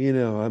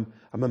 I'm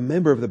a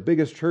member of the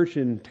biggest church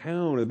in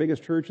town, or the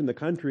biggest church in the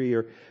country,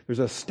 or there's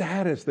a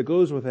status that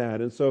goes with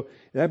that, and so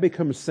that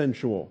becomes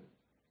sensual.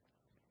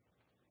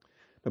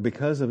 But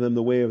because of them,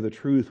 the way of the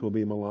truth will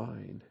be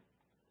maligned.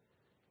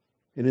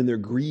 And in their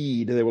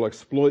greed, they will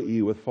exploit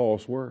you with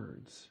false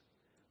words.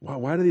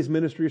 Why do these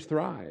ministries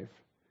thrive?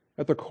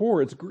 At the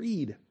core, it's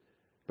greed.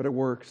 But it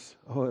works.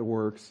 Oh, it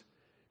works.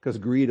 Because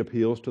greed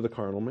appeals to the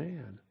carnal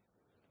man.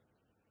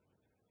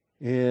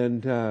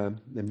 And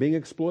being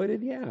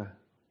exploited, yeah.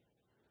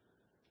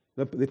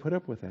 They put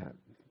up with that.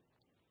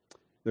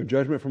 Their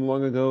judgment from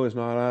long ago is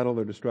not idle.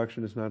 Their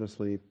destruction is not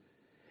asleep.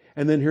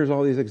 And then here's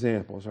all these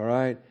examples, all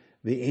right?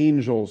 The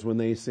angels, when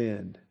they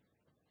sinned,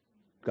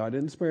 God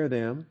didn't spare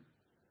them.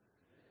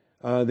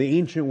 The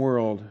ancient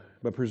world,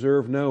 but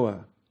preserved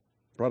Noah,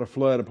 brought a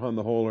flood upon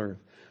the whole earth.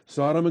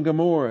 Sodom and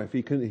Gomorrah, if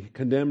he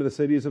condemned the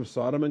cities of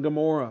Sodom and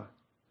Gomorrah.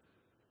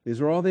 These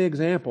are all the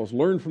examples.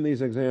 Learn from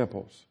these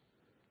examples.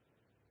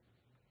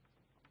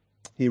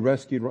 He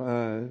rescued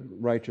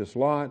righteous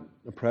Lot,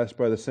 oppressed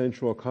by the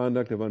sensual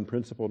conduct of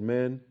unprincipled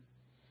men.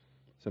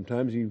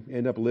 Sometimes you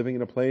end up living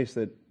in a place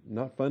that's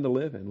not fun to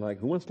live in. Like,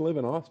 who wants to live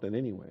in Austin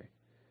anyway?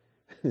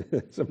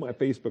 Some of my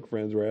Facebook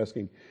friends were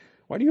asking,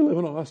 why do you live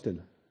in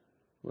Austin?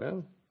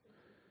 Well,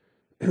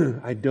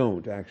 I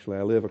don't, actually.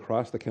 I live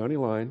across the county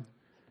line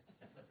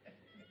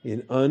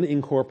in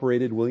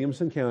unincorporated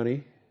Williamson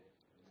County.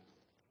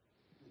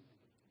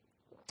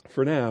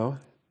 For now,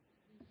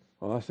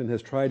 Austin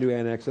has tried to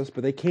annex us,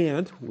 but they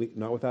can't,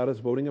 not without us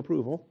voting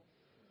approval.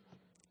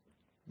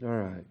 All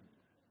right.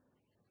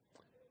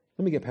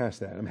 Let me get past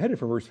that. I'm headed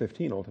for verse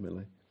 15,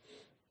 ultimately.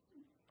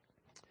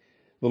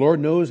 The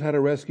Lord knows how to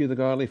rescue the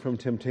godly from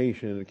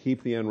temptation and to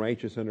keep the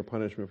unrighteous under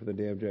punishment for the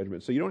day of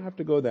judgment. So you don't have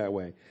to go that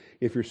way.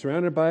 If you're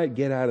surrounded by it,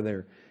 get out of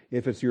there.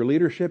 If it's your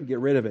leadership, get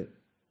rid of it.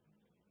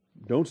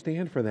 Don't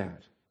stand for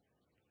that.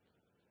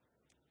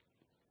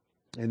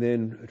 And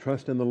then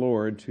trust in the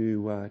Lord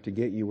to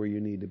get you where you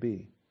need to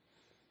be.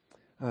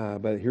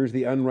 But here's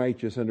the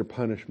unrighteous under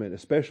punishment,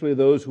 especially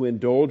those who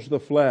indulge the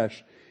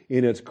flesh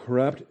in its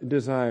corrupt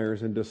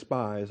desires and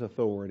despise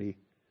authority.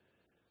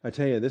 I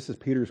tell you, this is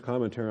Peter's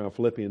commentary on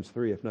Philippians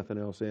 3, if nothing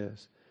else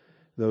is.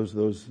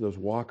 Those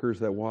walkers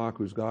that walk,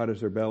 whose God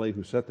is their belly,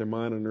 who set their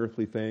mind on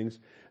earthly things,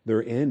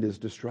 their end is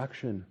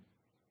destruction.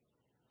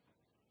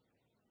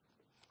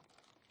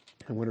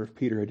 I wonder if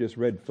Peter had just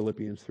read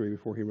Philippians 3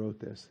 before he wrote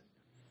this.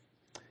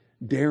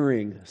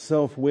 Daring,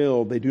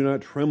 self-willed, they do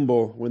not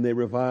tremble when they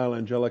revile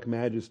angelic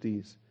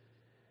majesties.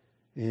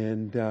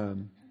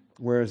 And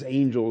whereas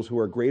angels who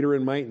are greater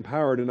in might and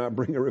power do not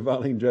bring a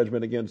reviling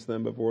judgment against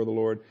them before the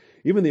Lord.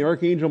 Even the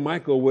archangel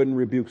Michael wouldn't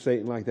rebuke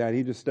Satan like that.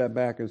 He'd just step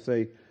back and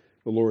say,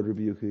 the Lord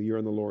rebuke you. You're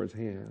in the Lord's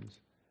hands.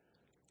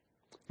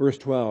 Verse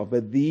 12,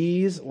 but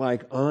these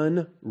like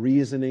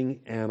unreasoning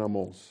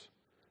animals.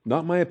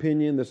 Not my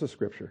opinion, this is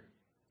Scripture.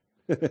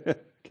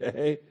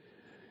 Okay?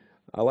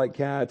 I like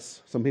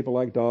cats. Some people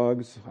like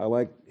dogs. I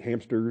like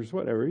hamsters,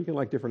 whatever. You can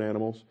like different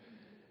animals.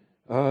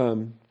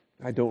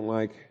 I don't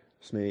like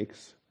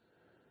snakes.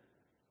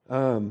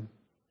 But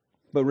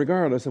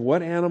regardless of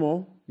what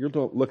animal you're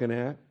looking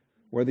at,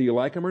 whether you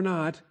like them or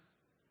not,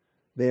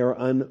 they are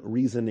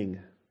unreasoning.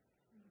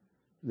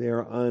 They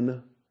are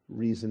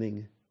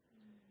unreasoning.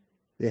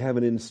 They have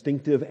an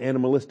instinctive,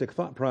 animalistic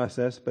thought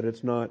process, but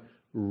it's not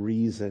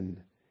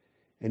reason.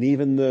 And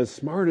even the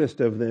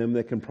smartest of them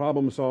that can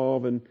problem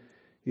solve and,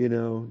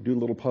 do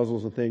little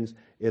puzzles and things,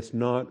 it's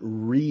not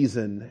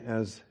reason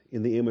as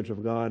in the image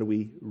of God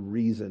we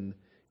reason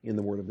in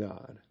the Word of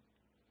God.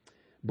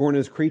 Born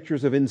as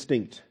creatures of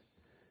instinct,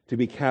 to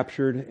be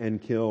captured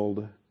and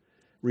killed,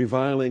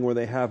 reviling where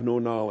they have no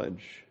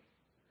knowledge,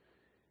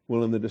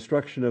 will in the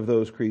destruction of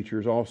those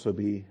creatures also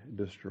be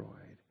destroyed.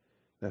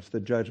 That's the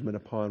judgment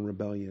upon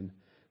rebellion.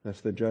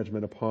 That's the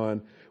judgment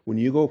upon when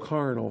you go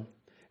carnal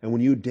and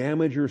when you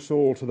damage your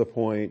soul to the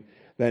point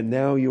that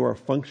now you are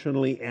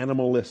functionally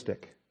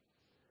animalistic.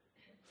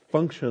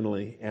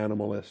 Functionally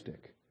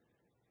animalistic.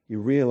 You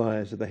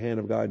realize that the hand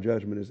of God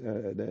judgment is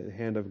the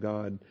hand of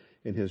God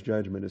in His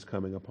judgment is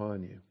coming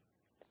upon you.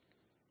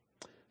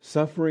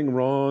 Suffering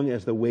wrong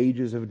as the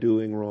wages of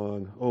doing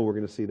wrong. Oh, we're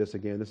going to see this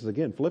again. This is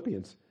again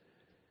Philippians.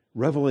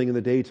 Reveling in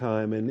the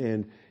daytime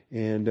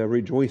and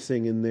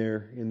rejoicing in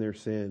their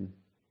sin.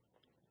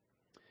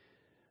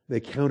 They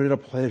count it a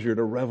pleasure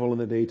to revel in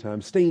the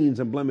daytime. Stains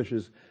and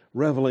blemishes,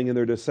 reveling in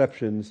their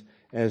deceptions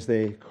as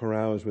they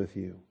carouse with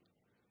you.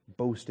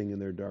 Boasting in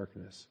their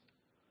darkness.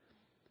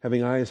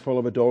 Having eyes full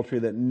of adultery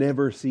that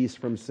never cease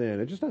from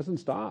sin. It just doesn't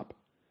stop.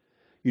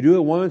 You do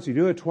it once, you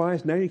do it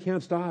twice, now you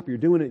can't stop. You're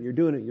doing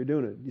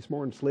it. It's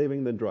more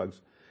enslaving than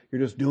drugs. You're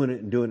just doing it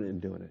and doing it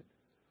and doing it.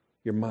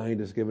 Your mind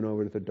is given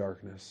over to the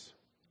darkness.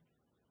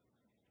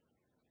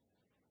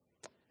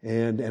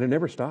 And it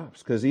never stops,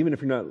 because even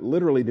if you're not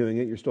literally doing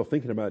it, you're still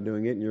thinking about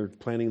doing it, and you're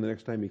planning the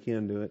next time you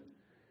can do it.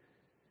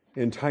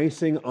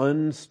 Enticing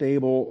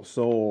unstable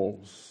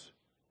souls.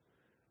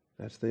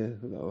 That's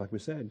like we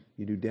said,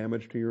 you do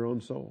damage to your own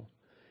soul.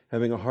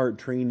 Having a heart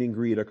trained in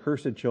greed,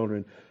 accursed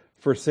children,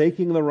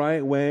 forsaking the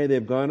right way,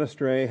 they've gone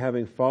astray,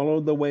 having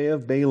followed the way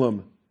of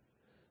Balaam.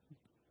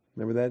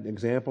 Remember that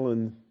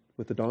example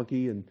with the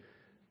donkey and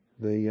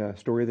the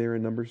story there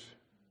in Numbers?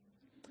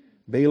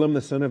 Balaam,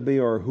 the son of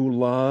Beor, who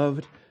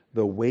loved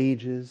the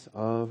wages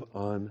of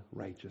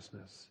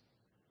unrighteousness.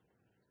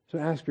 So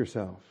ask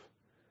yourself,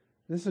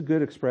 this is a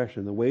good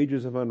expression, the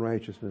wages of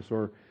unrighteousness,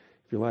 or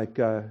if you like,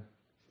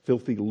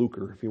 filthy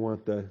lucre, if you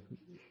want the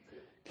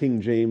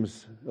King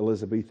James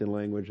Elizabethan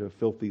language of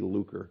filthy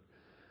lucre.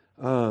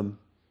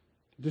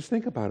 Just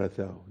think about it,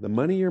 though. The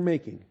money you're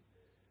making,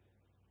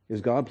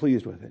 is God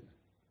pleased with it?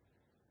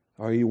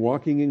 Are you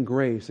walking in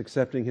grace,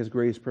 accepting His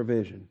grace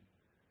provision?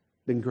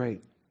 Then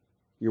great.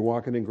 You're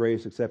walking in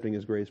grace, accepting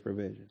His grace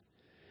provision.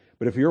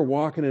 But if you're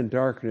walking in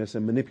darkness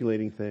and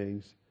manipulating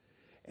things,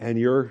 and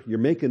you're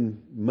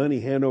making money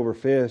hand over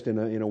fist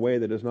in a way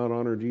that does not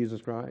honor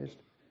Jesus Christ,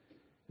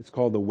 it's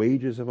called the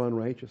wages of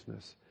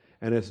unrighteousness.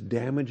 And it's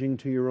damaging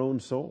to your own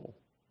soul.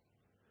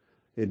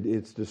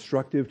 It's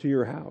destructive to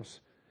your house.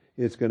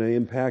 It's going to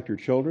impact your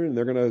children.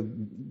 They're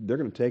going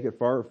to take it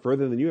far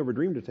further than you ever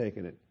dreamed of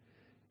taking it.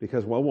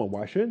 Because, well,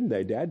 why shouldn't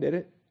they? Dad did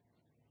it.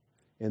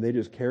 And they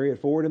just carry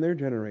it forward in their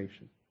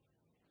generation.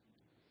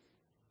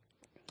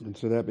 And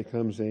so that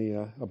becomes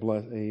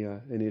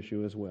an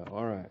issue as well.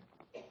 All right.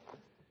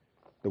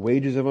 The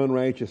wages of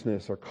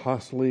unrighteousness are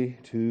costly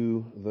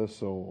to the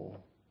soul.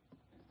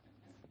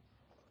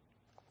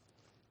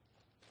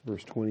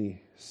 Verse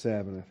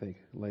 27, I think,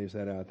 lays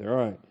that out there.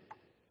 All right.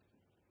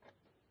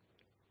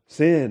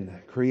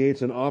 Sin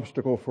creates an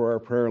obstacle for our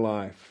prayer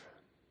life.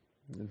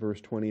 In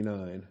verse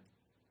 29.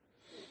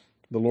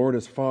 The Lord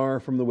is far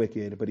from the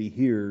wicked, but He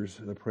hears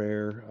the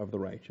prayer of the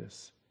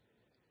righteous.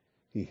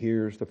 He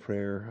hears the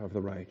prayer of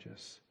the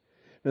righteous.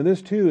 Now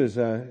this too is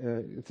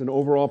it's an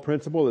overall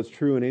principle that's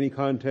true in any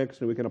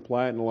context, and we can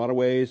apply it in a lot of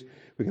ways.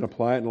 We can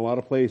apply it in a lot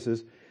of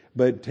places.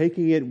 But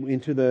taking it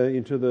into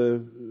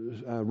the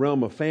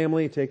realm of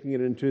family, taking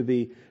it into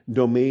the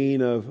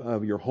domain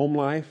of your home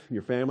life,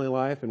 your family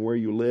life, and where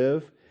you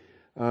live,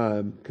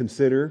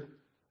 consider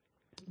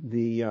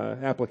the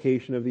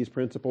application of these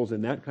principles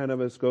in that kind of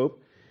a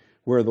scope,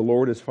 where the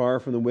Lord is far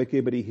from the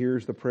wicked, but He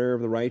hears the prayer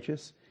of the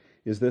righteous.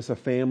 Is this a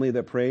family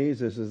that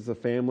prays? Is this a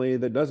family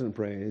that doesn't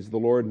pray? Is the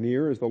Lord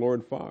near? Is the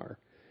Lord far?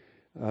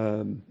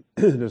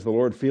 Does the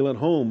Lord feel at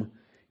home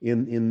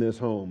in this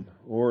home?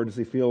 Or does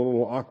He feel a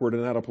little awkward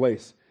and out of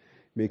place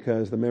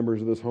because the members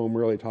of this home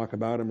really talk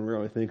about Him and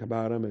really think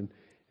about Him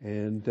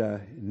and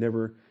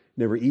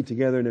never eat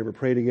together, never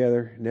pray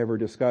together, never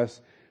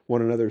discuss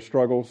one another's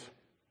struggles,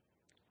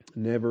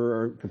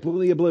 never are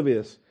completely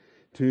oblivious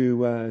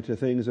to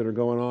things that are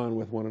going on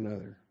with one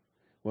another?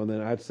 Well,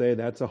 then I'd say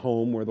that's a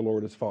home where the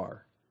Lord is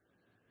far.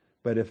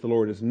 But if the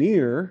Lord is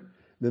near,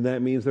 then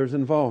that means there's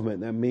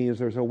involvement. That means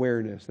there's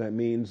awareness. That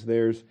means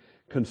there's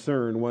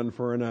concern one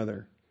for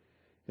another.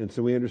 And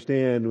so we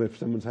understand if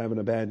someone's having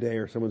a bad day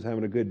or someone's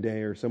having a good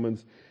day or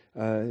someone's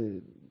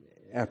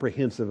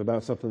apprehensive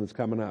about something that's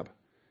coming up.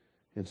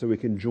 And so we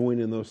can join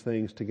in those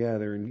things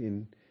together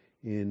in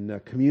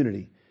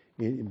community,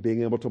 in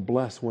being able to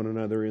bless one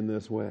another in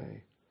this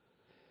way.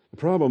 The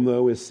problem,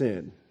 though, is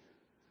sin.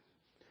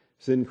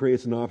 Sin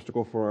creates an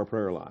obstacle for our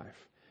prayer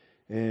life.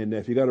 And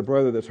if you got a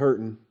brother that's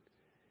hurting,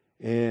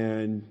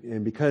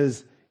 and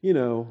because,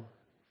 you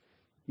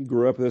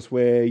grew up this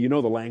way, you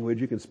know the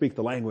language, you can speak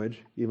the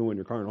language, even when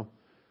you're carnal.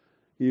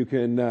 You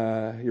can,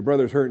 your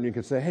brother's hurting, you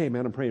can say, hey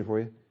man, I'm praying for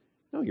you.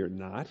 No, you're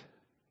not.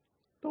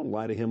 Don't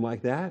lie to him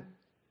like that.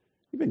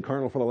 You've been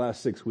carnal for the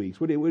last 6 weeks.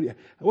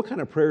 What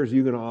kind of prayers are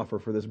you going to offer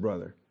for this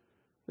brother?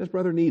 This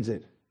brother needs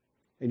it,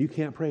 and you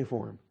can't pray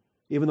for him,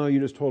 even though you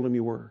just told him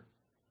you were.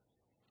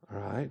 All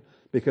right?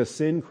 Because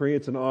sin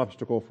creates an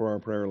obstacle for our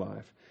prayer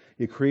life.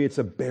 It creates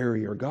a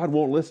barrier. God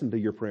won't listen to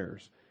your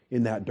prayers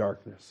in that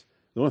darkness.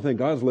 The only thing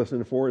God's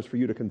listening for is for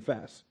you to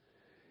confess.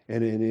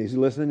 And he's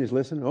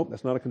listening. Oh,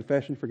 that's not a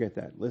confession, forget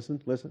that.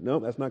 Listen. No,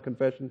 that's not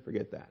confession,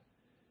 forget that.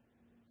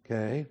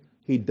 Okay?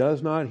 He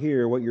does not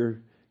hear what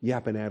you're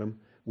yapping at him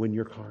when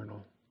you're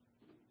carnal.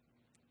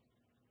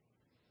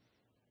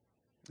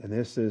 And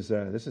this is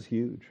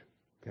huge.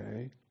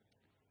 Okay?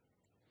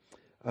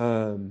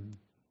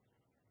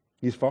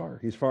 He's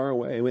far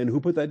away. And who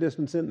put that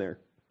distance in there?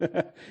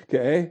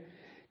 Okay?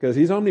 Because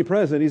he's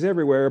omnipresent, he's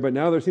everywhere, but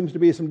now there seems to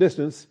be some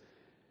distance.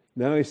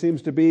 Now he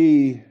seems to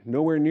be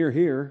nowhere near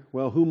here.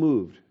 Well, who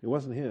moved? It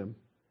wasn't him.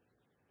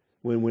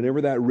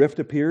 Whenever that rift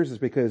appears, it's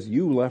because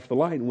you left the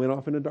light and went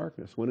off into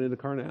darkness, went into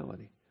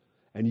carnality.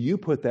 And you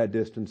put that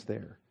distance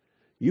there.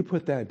 You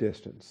put that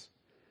distance.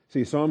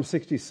 See, Psalm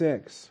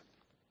 66.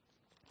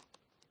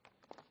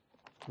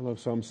 I love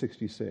Psalm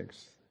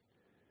 66.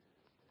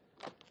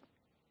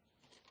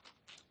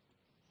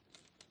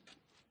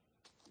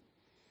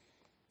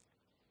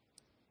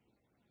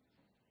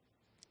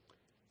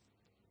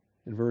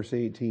 In verse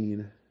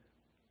 18,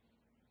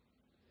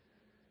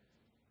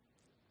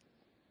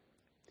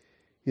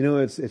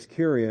 it's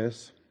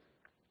curious.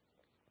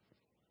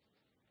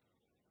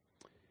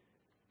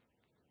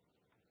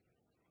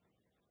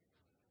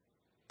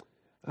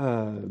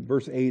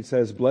 Verse 8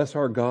 says, bless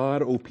our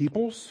God, O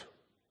peoples.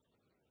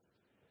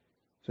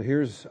 So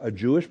here's a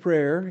Jewish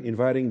prayer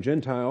inviting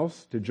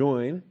Gentiles to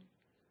join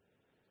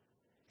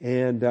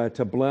and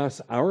to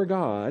bless our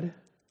God,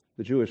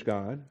 the Jewish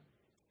God,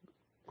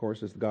 of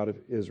course, is the God of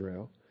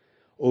Israel.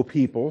 O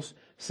peoples,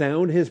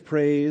 sound his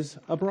praise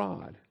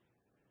abroad.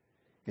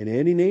 And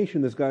any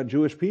nation that's got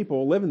Jewish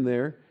people living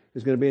there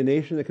is going to be a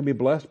nation that can be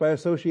blessed by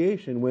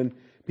association when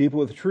people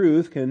with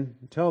truth can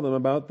tell them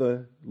about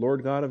the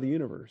Lord God of the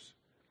universe,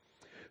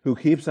 who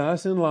keeps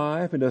us in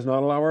life and does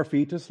not allow our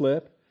feet to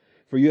slip.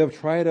 For you have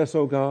tried us,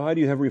 O God,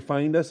 you have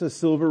refined us as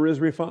silver is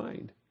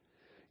refined.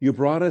 You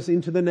brought us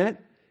into the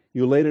net.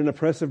 You laid an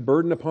oppressive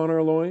burden upon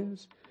our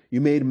loins. You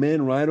made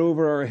men ride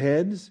over our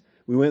heads.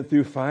 We went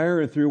through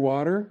fire and through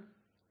water.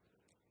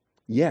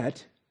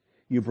 Yet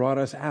you brought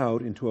us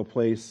out into a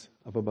place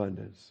of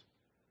abundance.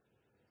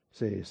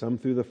 See, some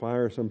through the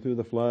fire, some through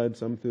the flood,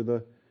 some through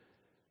the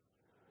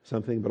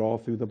something, but all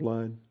through the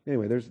blood.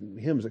 Anyway, there's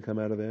hymns that come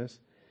out of this.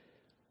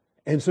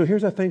 And so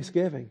here's a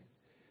thanksgiving.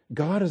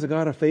 God is a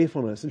God of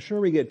faithfulness. And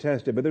sure, we get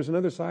tested, but there's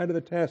another side of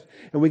the test.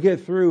 And we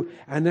get through,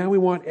 and now we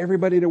want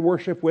everybody to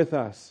worship with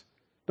us.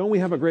 Don't we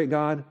have a great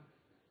God? Do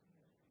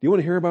you want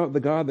to hear about the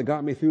God that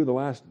got me through the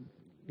last,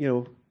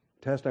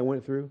 test I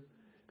went through?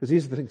 Because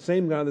he's the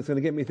same God that's going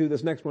to get me through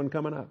this next one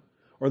coming up,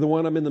 or the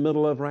one I'm in the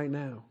middle of right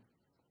now.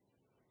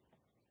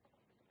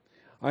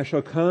 I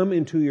shall come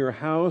into your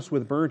house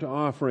with burnt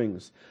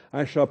offerings.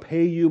 I shall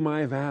pay you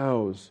my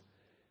vows.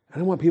 I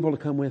don't want people to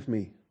come with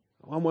me.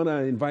 I want to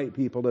invite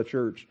people to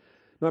church.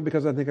 Not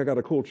because I think I got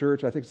a cool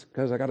church. I think it's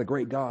because I got a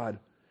great God.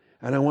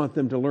 And I want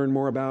them to learn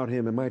more about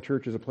him. And my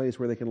church is a place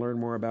where they can learn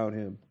more about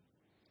him.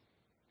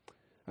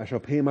 I shall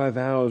pay my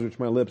vows which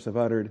my lips have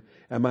uttered,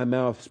 and my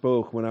mouth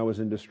spoke when I was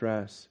in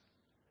distress.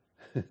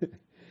 Do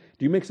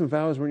you make some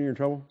vows when you're in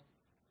trouble?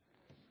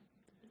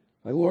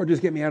 Like, Lord,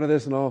 just get me out of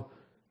this and all.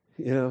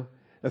 The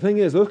thing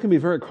is, those can be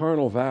very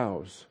carnal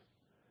vows.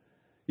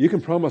 You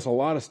can promise a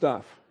lot of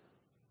stuff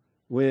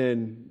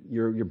when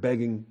you're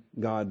begging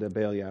God to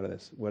bail you out of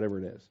this, whatever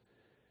it is.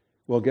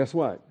 Well, guess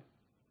what?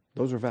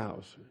 Those are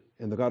vows.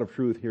 And the God of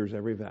truth hears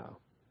every vow.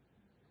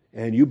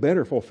 And you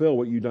better fulfill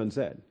what you done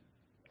said.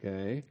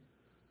 Okay?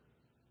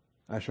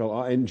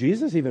 And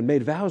Jesus even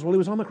made vows while he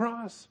was on the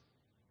cross.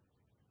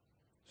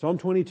 Psalm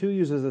 22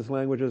 uses this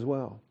language as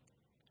well.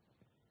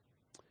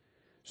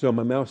 So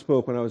my mouth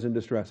spoke when I was in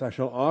distress. I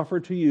shall offer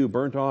to you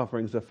burnt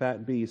offerings of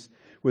fat beasts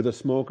with the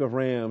smoke of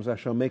rams. I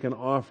shall make an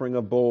offering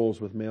of bulls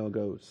with male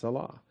goats.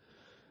 Salah.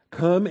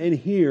 Come and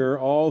hear,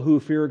 all who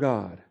fear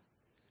God.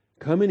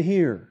 Come and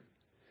hear.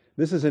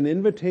 This is an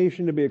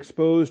invitation to be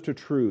exposed to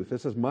truth.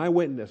 This is my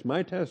witness,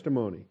 my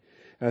testimony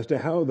as to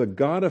how the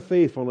God of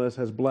faithfulness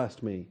has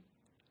blessed me.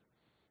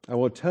 I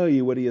will tell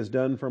you what he has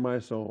done for my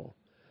soul.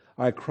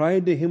 I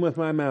cried to him with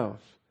my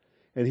mouth,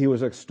 and he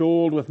was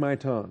extolled with my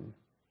tongue.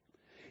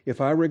 If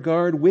I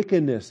regard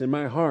wickedness in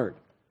my heart,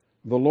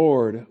 the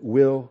Lord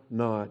will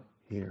not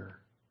hear.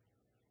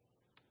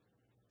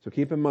 So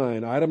keep in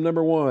mind, item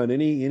number one,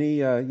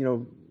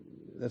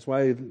 that's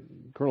why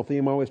Colonel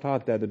Thiem always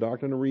taught that, the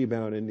doctrine of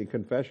rebound, and the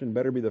confession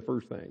better be the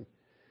first thing.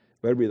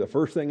 Better be the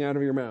first thing out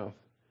of your mouth.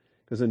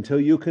 Because until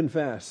you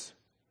confess,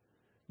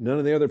 none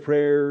of the other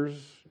prayers,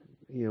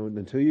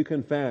 until you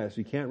confess,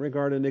 you can't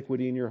regard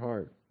iniquity in your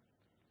heart.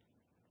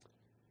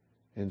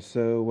 And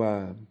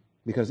so,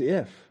 because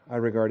if I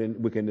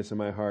regard wickedness in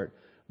my heart,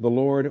 the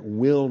Lord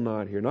will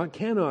not hear. Not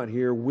cannot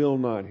hear, will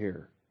not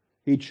hear.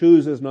 He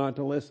chooses not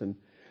to listen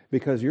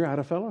because you're out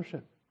of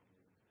fellowship.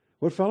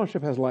 What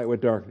fellowship has light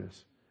with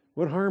darkness?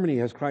 What harmony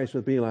has Christ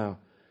with Belial?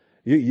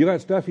 You got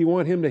stuff you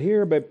want him to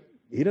hear, but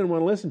he doesn't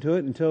want to listen to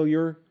it until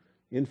you're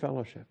in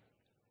fellowship.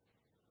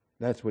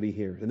 That's what he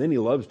hears. And then he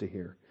loves to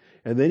hear.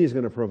 And then he's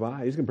going to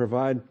provide. He's going to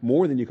provide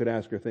more than you could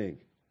ask or think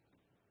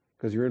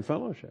because you're in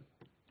fellowship.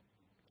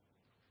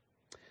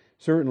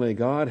 Certainly,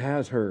 God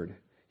has heard.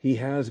 He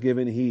has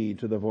given heed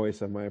to the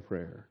voice of my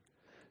prayer.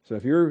 So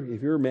if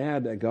you're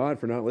mad at God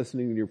for not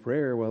listening to your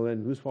prayer, well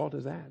then whose fault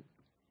is that?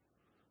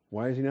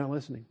 Why is he not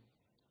listening?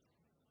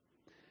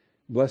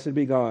 Blessed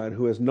be God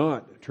who has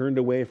not turned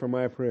away from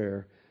my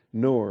prayer,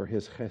 nor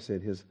his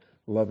chesed, his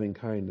loving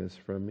kindness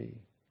from me.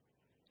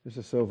 This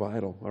is so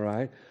vital, all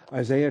right?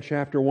 Isaiah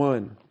chapter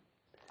 1,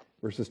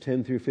 verses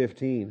 10 through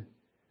 15.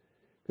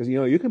 Because,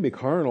 you can be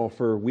carnal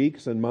for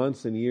weeks and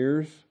months and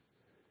years,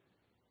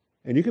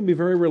 and you can be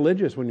very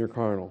religious when you're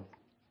carnal.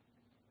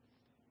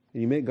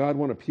 And you make God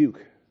want to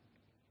puke.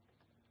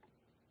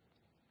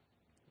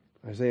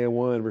 Isaiah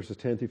 1, verses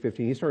 10 through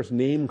 15. He starts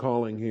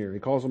name-calling here. He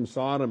calls them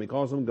Sodom. He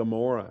calls them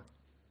Gomorrah.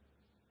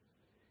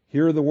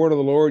 Hear the word of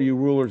the Lord, you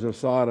rulers of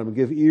Sodom.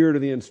 Give ear to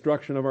the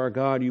instruction of our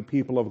God, you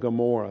people of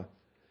Gomorrah.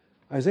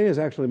 Isaiah is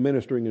actually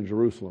ministering in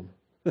Jerusalem.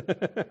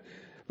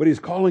 But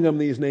he's calling them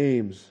these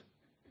names.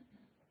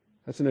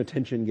 That's an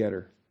attention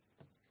getter.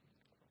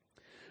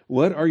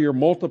 What are your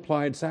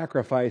multiplied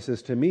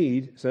sacrifices to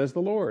me, says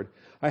the Lord?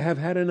 I have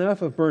had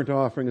enough of burnt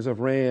offerings of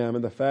ram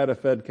and the fat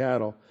of fed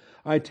cattle.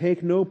 I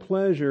take no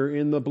pleasure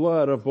in the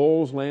blood of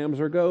bulls,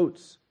 lambs, or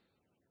goats.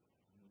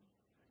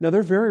 Now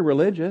they're very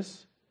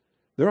religious.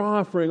 They're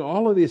offering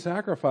all of these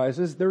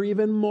sacrifices. They're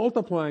even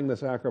multiplying the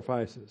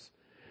sacrifices.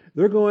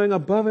 They're going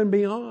above and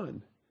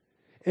beyond.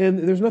 And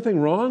there's nothing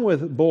wrong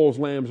with bulls,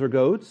 lambs, or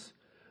goats.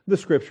 The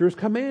Scriptures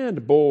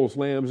command bulls,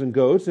 lambs, and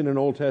goats in an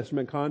Old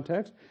Testament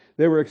context.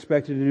 They were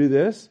expected to do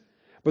this,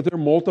 but they're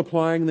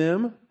multiplying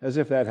them as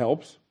if that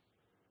helps.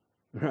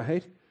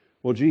 Right?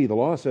 Well, the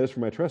law says for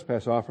my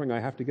trespass offering, I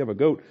have to give a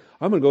goat.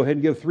 I'm going to go ahead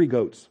and give 3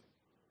 goats.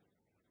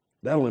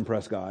 That'll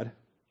impress God.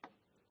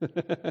 In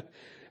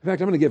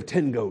fact, I'm going to give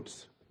 10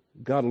 goats.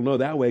 God will know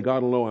that way.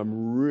 God will know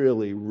I'm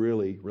really,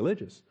 really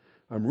religious.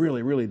 I'm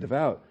really, really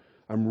devout.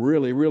 I'm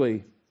really,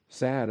 really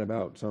sad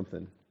about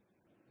something.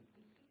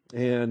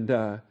 And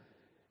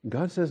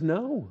God says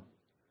no.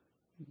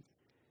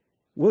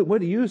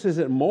 What use is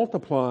it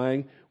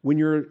multiplying when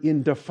you're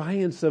in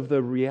defiance of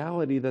the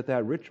reality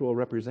that ritual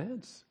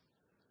represents?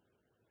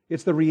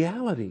 It's the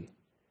reality.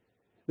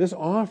 This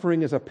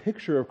offering is a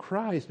picture of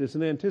Christ. It's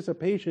an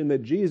anticipation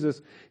that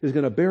Jesus is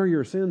going to bear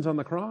your sins on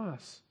the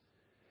cross.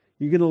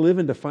 You're going to live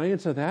in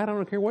defiance of that? I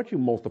don't care what you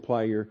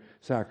multiply your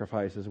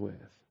sacrifices with.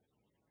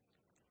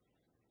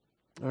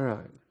 All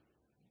right.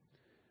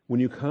 When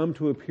you come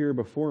to appear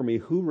before me,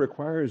 who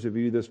requires of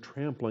you this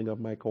trampling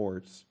of my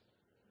courts?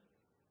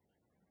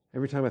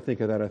 Every time I think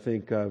of that, I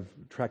think of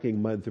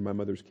tracking mud through my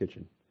mother's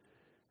kitchen.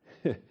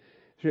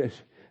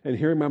 And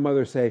hearing my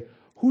mother say,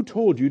 who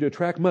told you to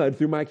track mud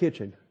through my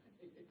kitchen?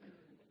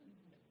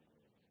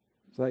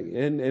 It's like,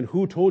 and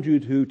who told you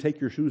to take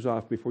your shoes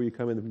off before you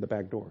come in the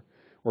back door?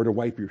 Or to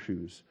wipe your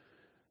shoes?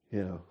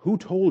 Who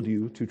told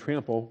you to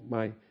trample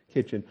my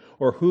kitchen?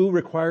 Or who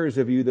requires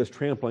of you this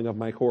trampling of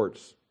my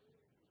courts?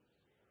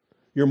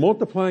 You're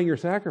multiplying your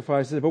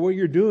sacrifices, but what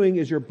you're doing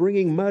is you're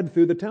bringing mud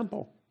through the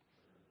temple.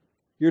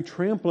 You're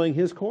trampling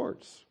his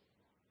courts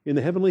in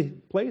the heavenly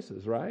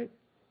places, right?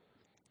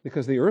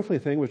 Because the earthly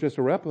thing was just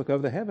a replica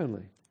of the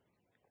heavenly.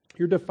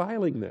 You're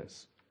defiling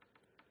this.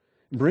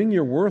 Bring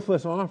your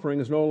worthless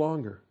offerings no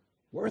longer.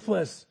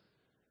 Worthless.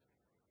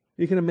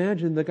 You can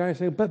imagine the guy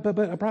saying, but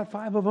I brought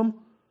 5 of them.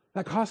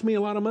 That cost me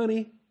a lot of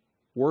money.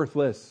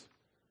 Worthless.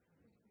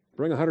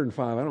 Bring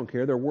 105. I don't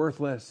care. They're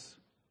worthless.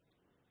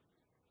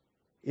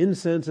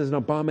 Incense is an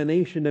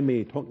abomination to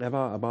me.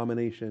 Tokneva,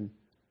 abomination.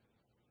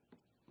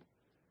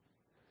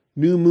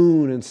 New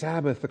moon and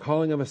Sabbath, the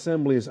calling of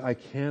assemblies. I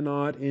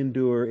cannot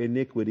endure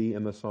iniquity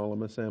in the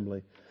solemn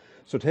assembly.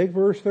 So take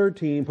verse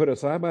 13, put it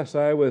side by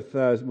side with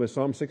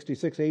Psalm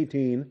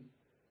 66:18.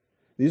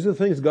 These are the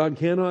things God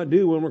cannot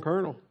do when we're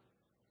carnal.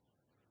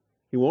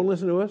 He won't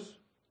listen to us.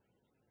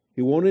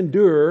 He won't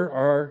endure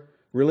our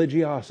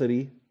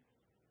religiosity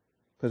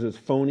because it's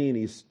phony and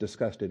he's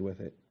disgusted with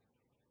it.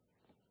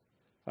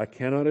 I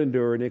cannot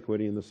endure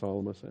iniquity in the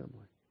solemn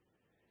assembly.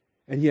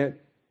 And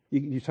yet,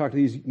 you talk to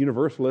these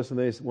universalists and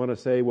they want to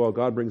say, well,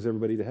 God brings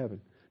everybody to heaven.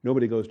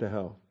 Nobody goes to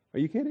hell. Are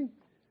you kidding?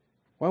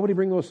 Why would he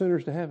bring those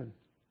sinners to heaven?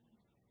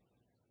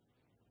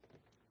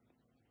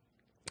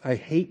 I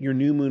hate your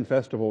new moon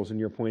festivals and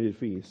your appointed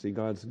feasts. See,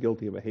 God's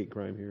guilty of a hate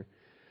crime here.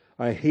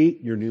 I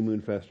hate your new moon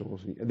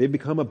festivals. They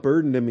become a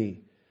burden to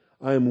me.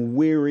 I'm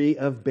weary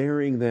of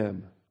bearing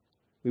them.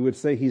 We would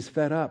say he's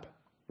fed up,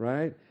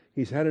 right?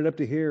 He's had it up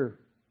to here.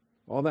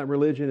 All that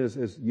religion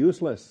is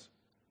useless.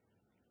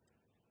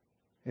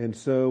 And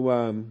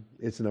so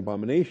it's an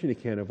abomination. He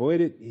can't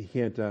avoid it. He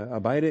can't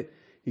abide it.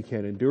 He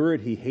can't endure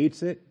it. He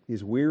hates it.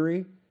 He's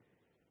weary.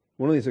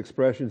 One of these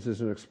expressions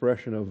is an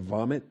expression of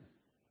vomit.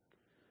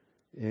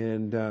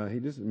 And he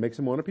just makes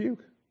him want to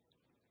puke.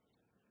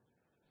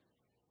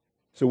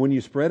 So when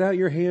you spread out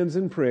your hands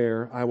in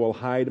prayer, I will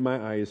hide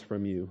my eyes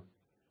from you.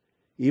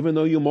 Even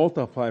though you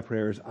multiply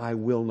prayers, I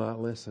will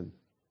not listen.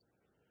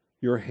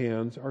 Your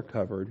hands are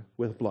covered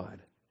with blood.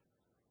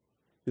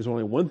 There's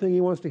only one thing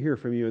he wants to hear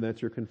from you, and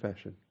that's your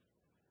confession.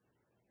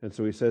 And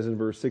so he says in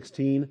verse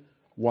 16,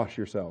 wash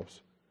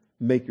yourselves.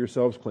 Make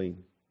yourselves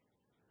clean.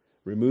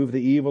 Remove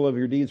the evil of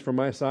your deeds from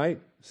my sight.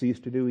 Cease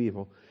to do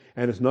evil.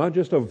 And it's not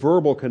just a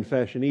verbal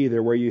confession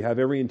either, where you have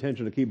every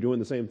intention to keep doing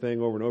the same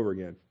thing over and over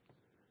again.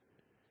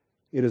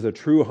 It is a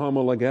true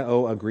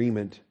homologeo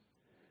agreement.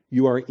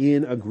 You are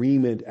in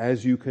agreement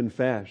as you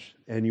confess,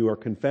 and you are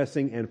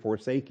confessing and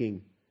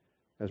forsaking,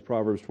 as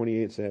Proverbs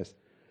 28 says.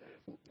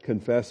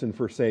 Confess and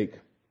forsake.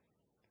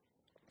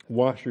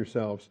 Wash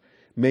yourselves.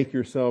 Make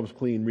yourselves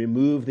clean.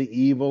 Remove the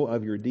evil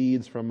of your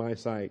deeds from my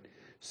sight.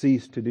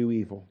 Cease to do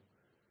evil.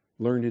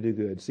 Learn to do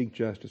good. Seek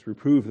justice.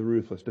 Reprove the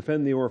ruthless.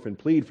 Defend the orphan.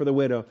 Plead for the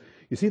widow.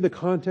 You see, the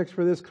context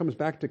for this comes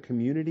back to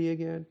community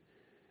again.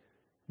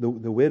 The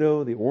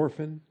widow, the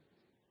orphan.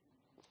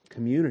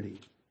 Community.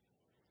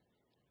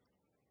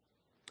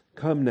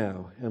 Come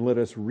now and let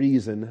us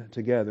reason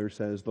together,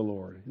 says the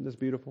Lord. Isn't this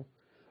beautiful?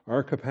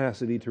 Our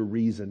capacity to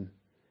reason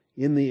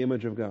in the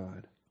image of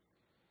God.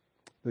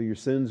 Though your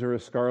sins are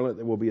as scarlet,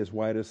 they will be as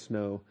white as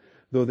snow.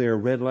 Though they are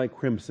red like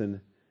crimson,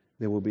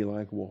 they will be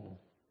like wool.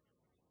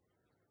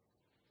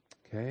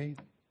 Okay?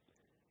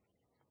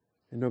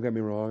 And don't get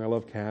me wrong, I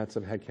love cats.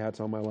 I've had cats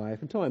all my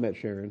life until I met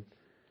Sharon.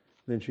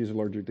 Then she's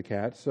allergic to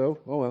cats, so,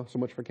 oh well, so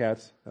much for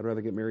cats. I'd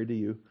rather get married to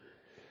you.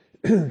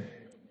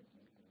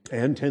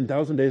 And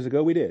 10,000 days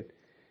ago we did.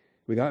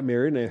 We got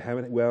married, and I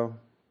haven't, well,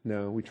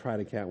 no, we tried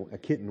a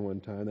kitten one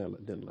time.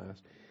 That didn't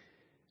last.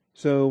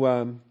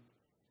 So,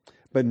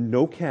 but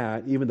no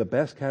cat, even the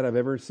best cat I've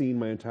ever seen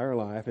my entire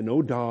life, and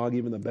no dog,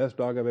 even the best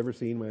dog I've ever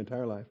seen my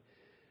entire life,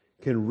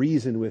 can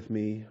reason with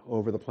me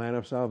over the plan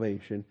of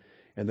salvation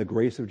and the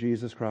grace of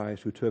Jesus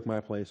Christ who took my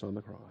place on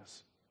the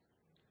cross.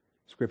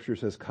 Scripture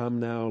says, come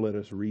now, let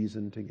us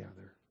reason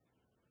together.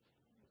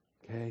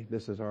 Okay,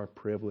 this is our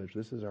privilege.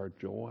 This is our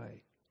joy.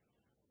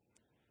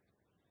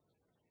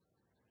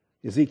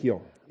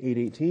 Ezekiel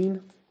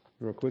 8:18.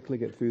 Real quickly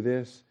get through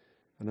this.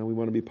 I know we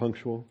want to be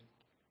punctual.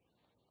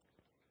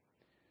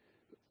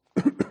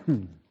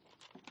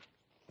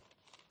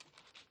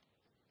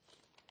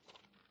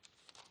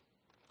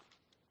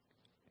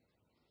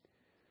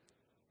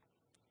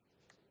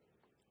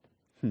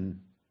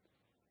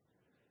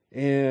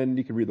 And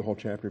you can read the whole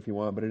chapter if you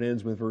want, but it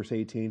ends with verse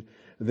 18.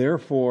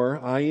 Therefore,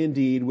 I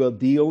indeed will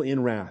deal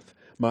in wrath.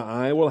 My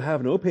eye will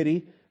have no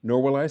pity,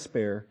 nor will I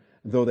spare.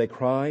 Though they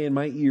cry in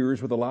my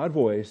ears with a loud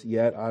voice,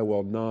 yet I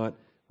will not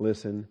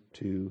listen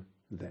to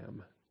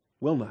them.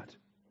 Will not.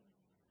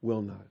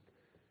 Will not.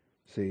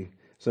 See,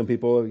 some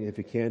people, if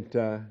you can't,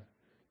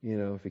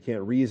 if you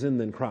can't reason,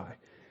 then cry.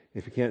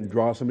 If you can't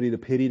draw somebody to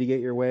pity to get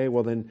your way,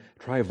 well then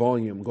try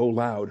volume, go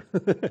loud.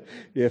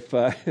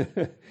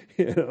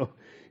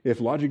 If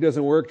logic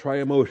doesn't work, try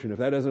emotion. If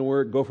that doesn't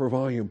work, go for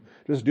volume.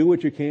 Just do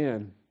what you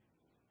can.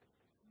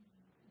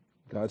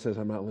 God says,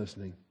 I'm not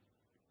listening.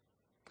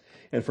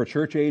 And for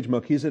church age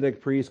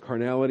Melchizedek priests,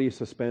 carnality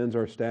suspends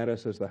our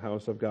status as the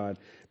house of God.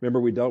 Remember,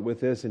 we dealt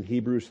with this in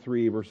Hebrews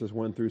 3, verses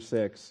 1 through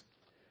 6.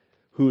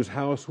 Whose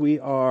house we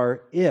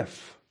are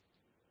if.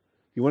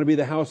 You want to be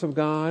the house of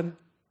God?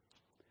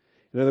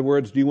 In other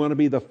words, do you want to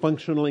be the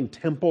functioning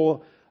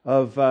temple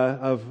of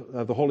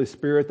the Holy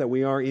Spirit that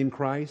we are in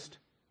Christ?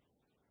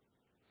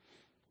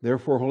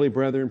 Therefore, holy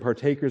brethren,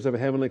 partakers of a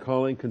heavenly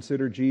calling,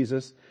 consider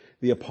Jesus,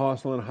 the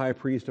apostle and high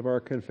priest of our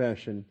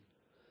confession,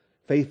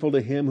 faithful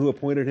to him who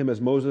appointed him as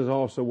Moses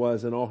also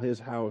was in all his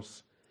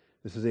house.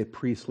 This is a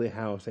priestly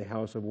house, a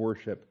house of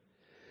worship.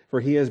 For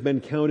he has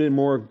been counted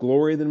more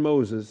glory than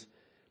Moses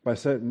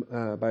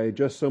by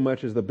just so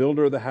much as the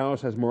builder of the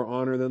house has more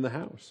honor than the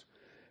house.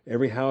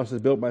 Every house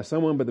is built by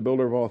someone, but the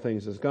builder of all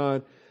things is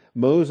God.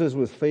 Moses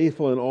was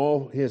faithful in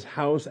all his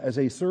house as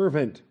a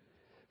servant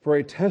for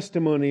a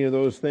testimony of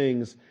those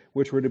things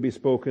which were to be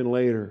spoken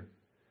later.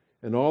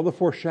 And all the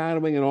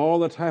foreshadowing and all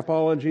the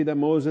typology that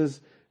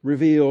Moses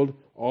revealed,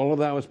 all of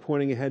that was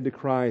pointing ahead to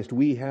Christ.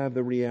 We have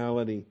the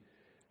reality.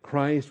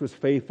 Christ was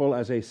faithful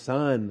as a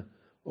son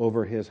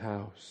over his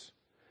house.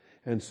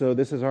 And so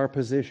this is our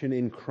position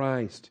in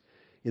Christ,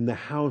 in the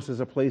house as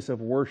a place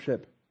of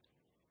worship,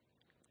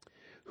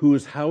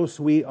 whose house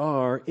we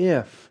are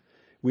if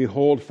we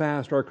hold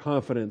fast our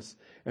confidence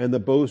and the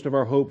boast of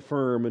our hope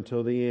firm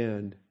until the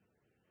end.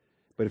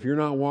 But if you're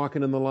not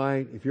walking in the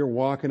light, if you're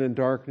walking in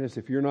darkness,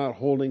 if you're not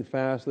holding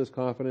fast this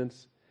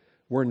confidence,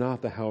 we're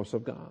not the house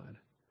of God.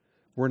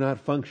 We're not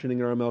functioning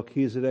in our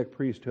Melchizedek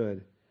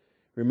priesthood.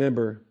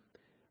 Remember,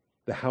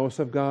 The house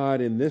of God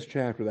in this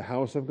chapter, the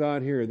house of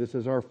God here, this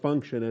is our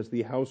function as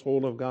the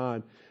household of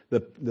God,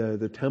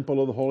 the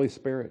temple of the Holy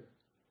Spirit.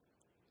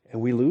 And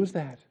we lose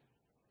that.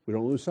 We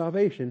don't lose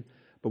salvation,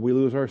 but we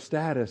lose our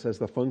status as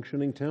the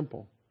functioning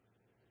temple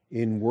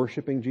in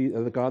worshiping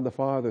God the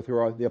Father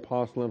through the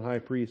apostle and high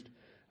priest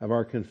of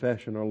our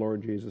confession, our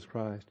Lord Jesus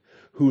Christ,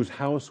 whose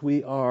house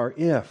we are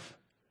if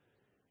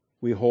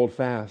we hold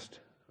fast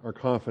our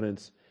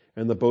confidence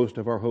and the boast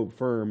of our hope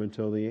firm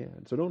until the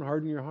end. So don't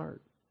harden your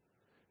heart.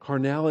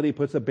 Carnality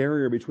puts a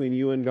barrier between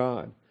you and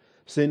God.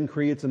 Sin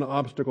creates an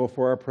obstacle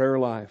for our prayer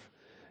life.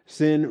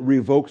 Sin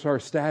revokes our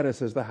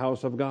status as the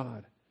house of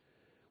God.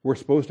 We're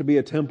supposed to be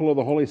a temple of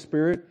the Holy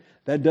Spirit.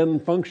 That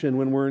doesn't function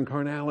when we're in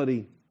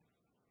carnality.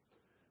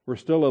 We're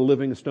still a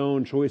living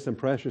stone, choice and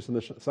precious in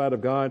the sight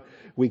of God.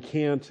 We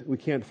can't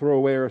throw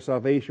away our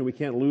salvation. We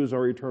can't lose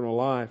our eternal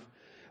life.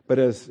 But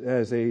as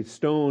a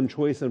stone,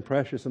 choice and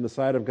precious in the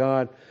sight of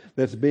God,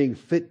 that's being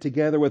fit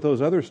together with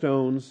those other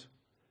stones,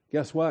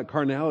 guess what?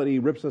 Carnality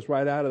rips us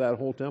right out of that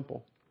whole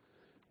temple.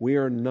 We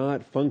are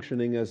not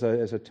functioning as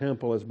a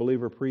temple, as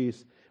believer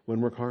priests,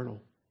 when we're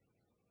carnal.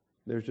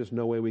 There's just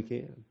no way we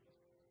can.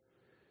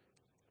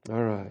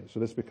 All right, so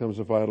this becomes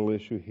a vital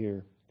issue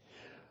here.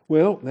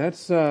 Well,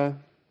 that's as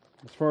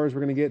far as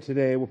we're going to get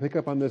today. We'll pick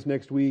up on this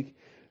next week,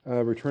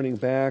 returning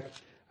back.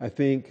 I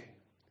think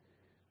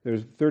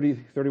there's 30,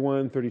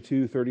 31,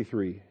 32,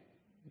 33.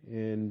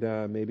 And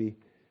maybe,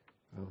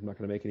 I'm not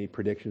going to make any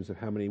predictions of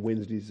how many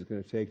Wednesdays it's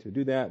going to take to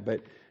do that,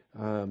 but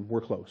we're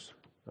close.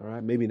 All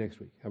right, maybe next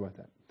week. How about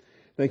that?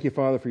 Thank you,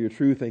 Father, for your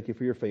truth. Thank you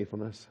for your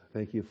faithfulness.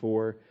 Thank you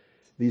for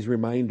these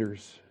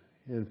reminders.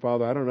 And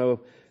Father, I don't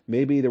know,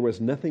 maybe there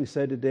was nothing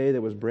said today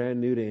that was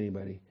brand new to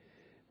anybody,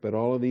 but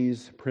all of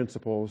these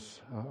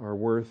principles are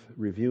worth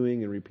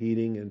reviewing and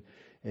repeating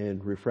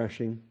and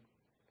refreshing.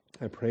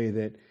 I pray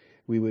that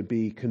we would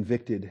be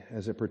convicted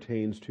as it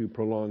pertains to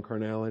prolonged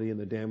carnality and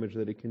the damage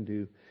that it can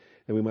do,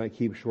 that we might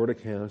keep short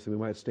accounts, that we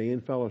might stay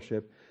in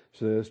fellowship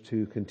so as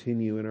to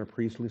continue in our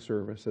priestly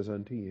service as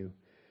unto you.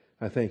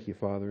 I thank you,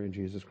 Father, in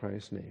Jesus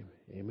Christ's name.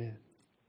 Amen.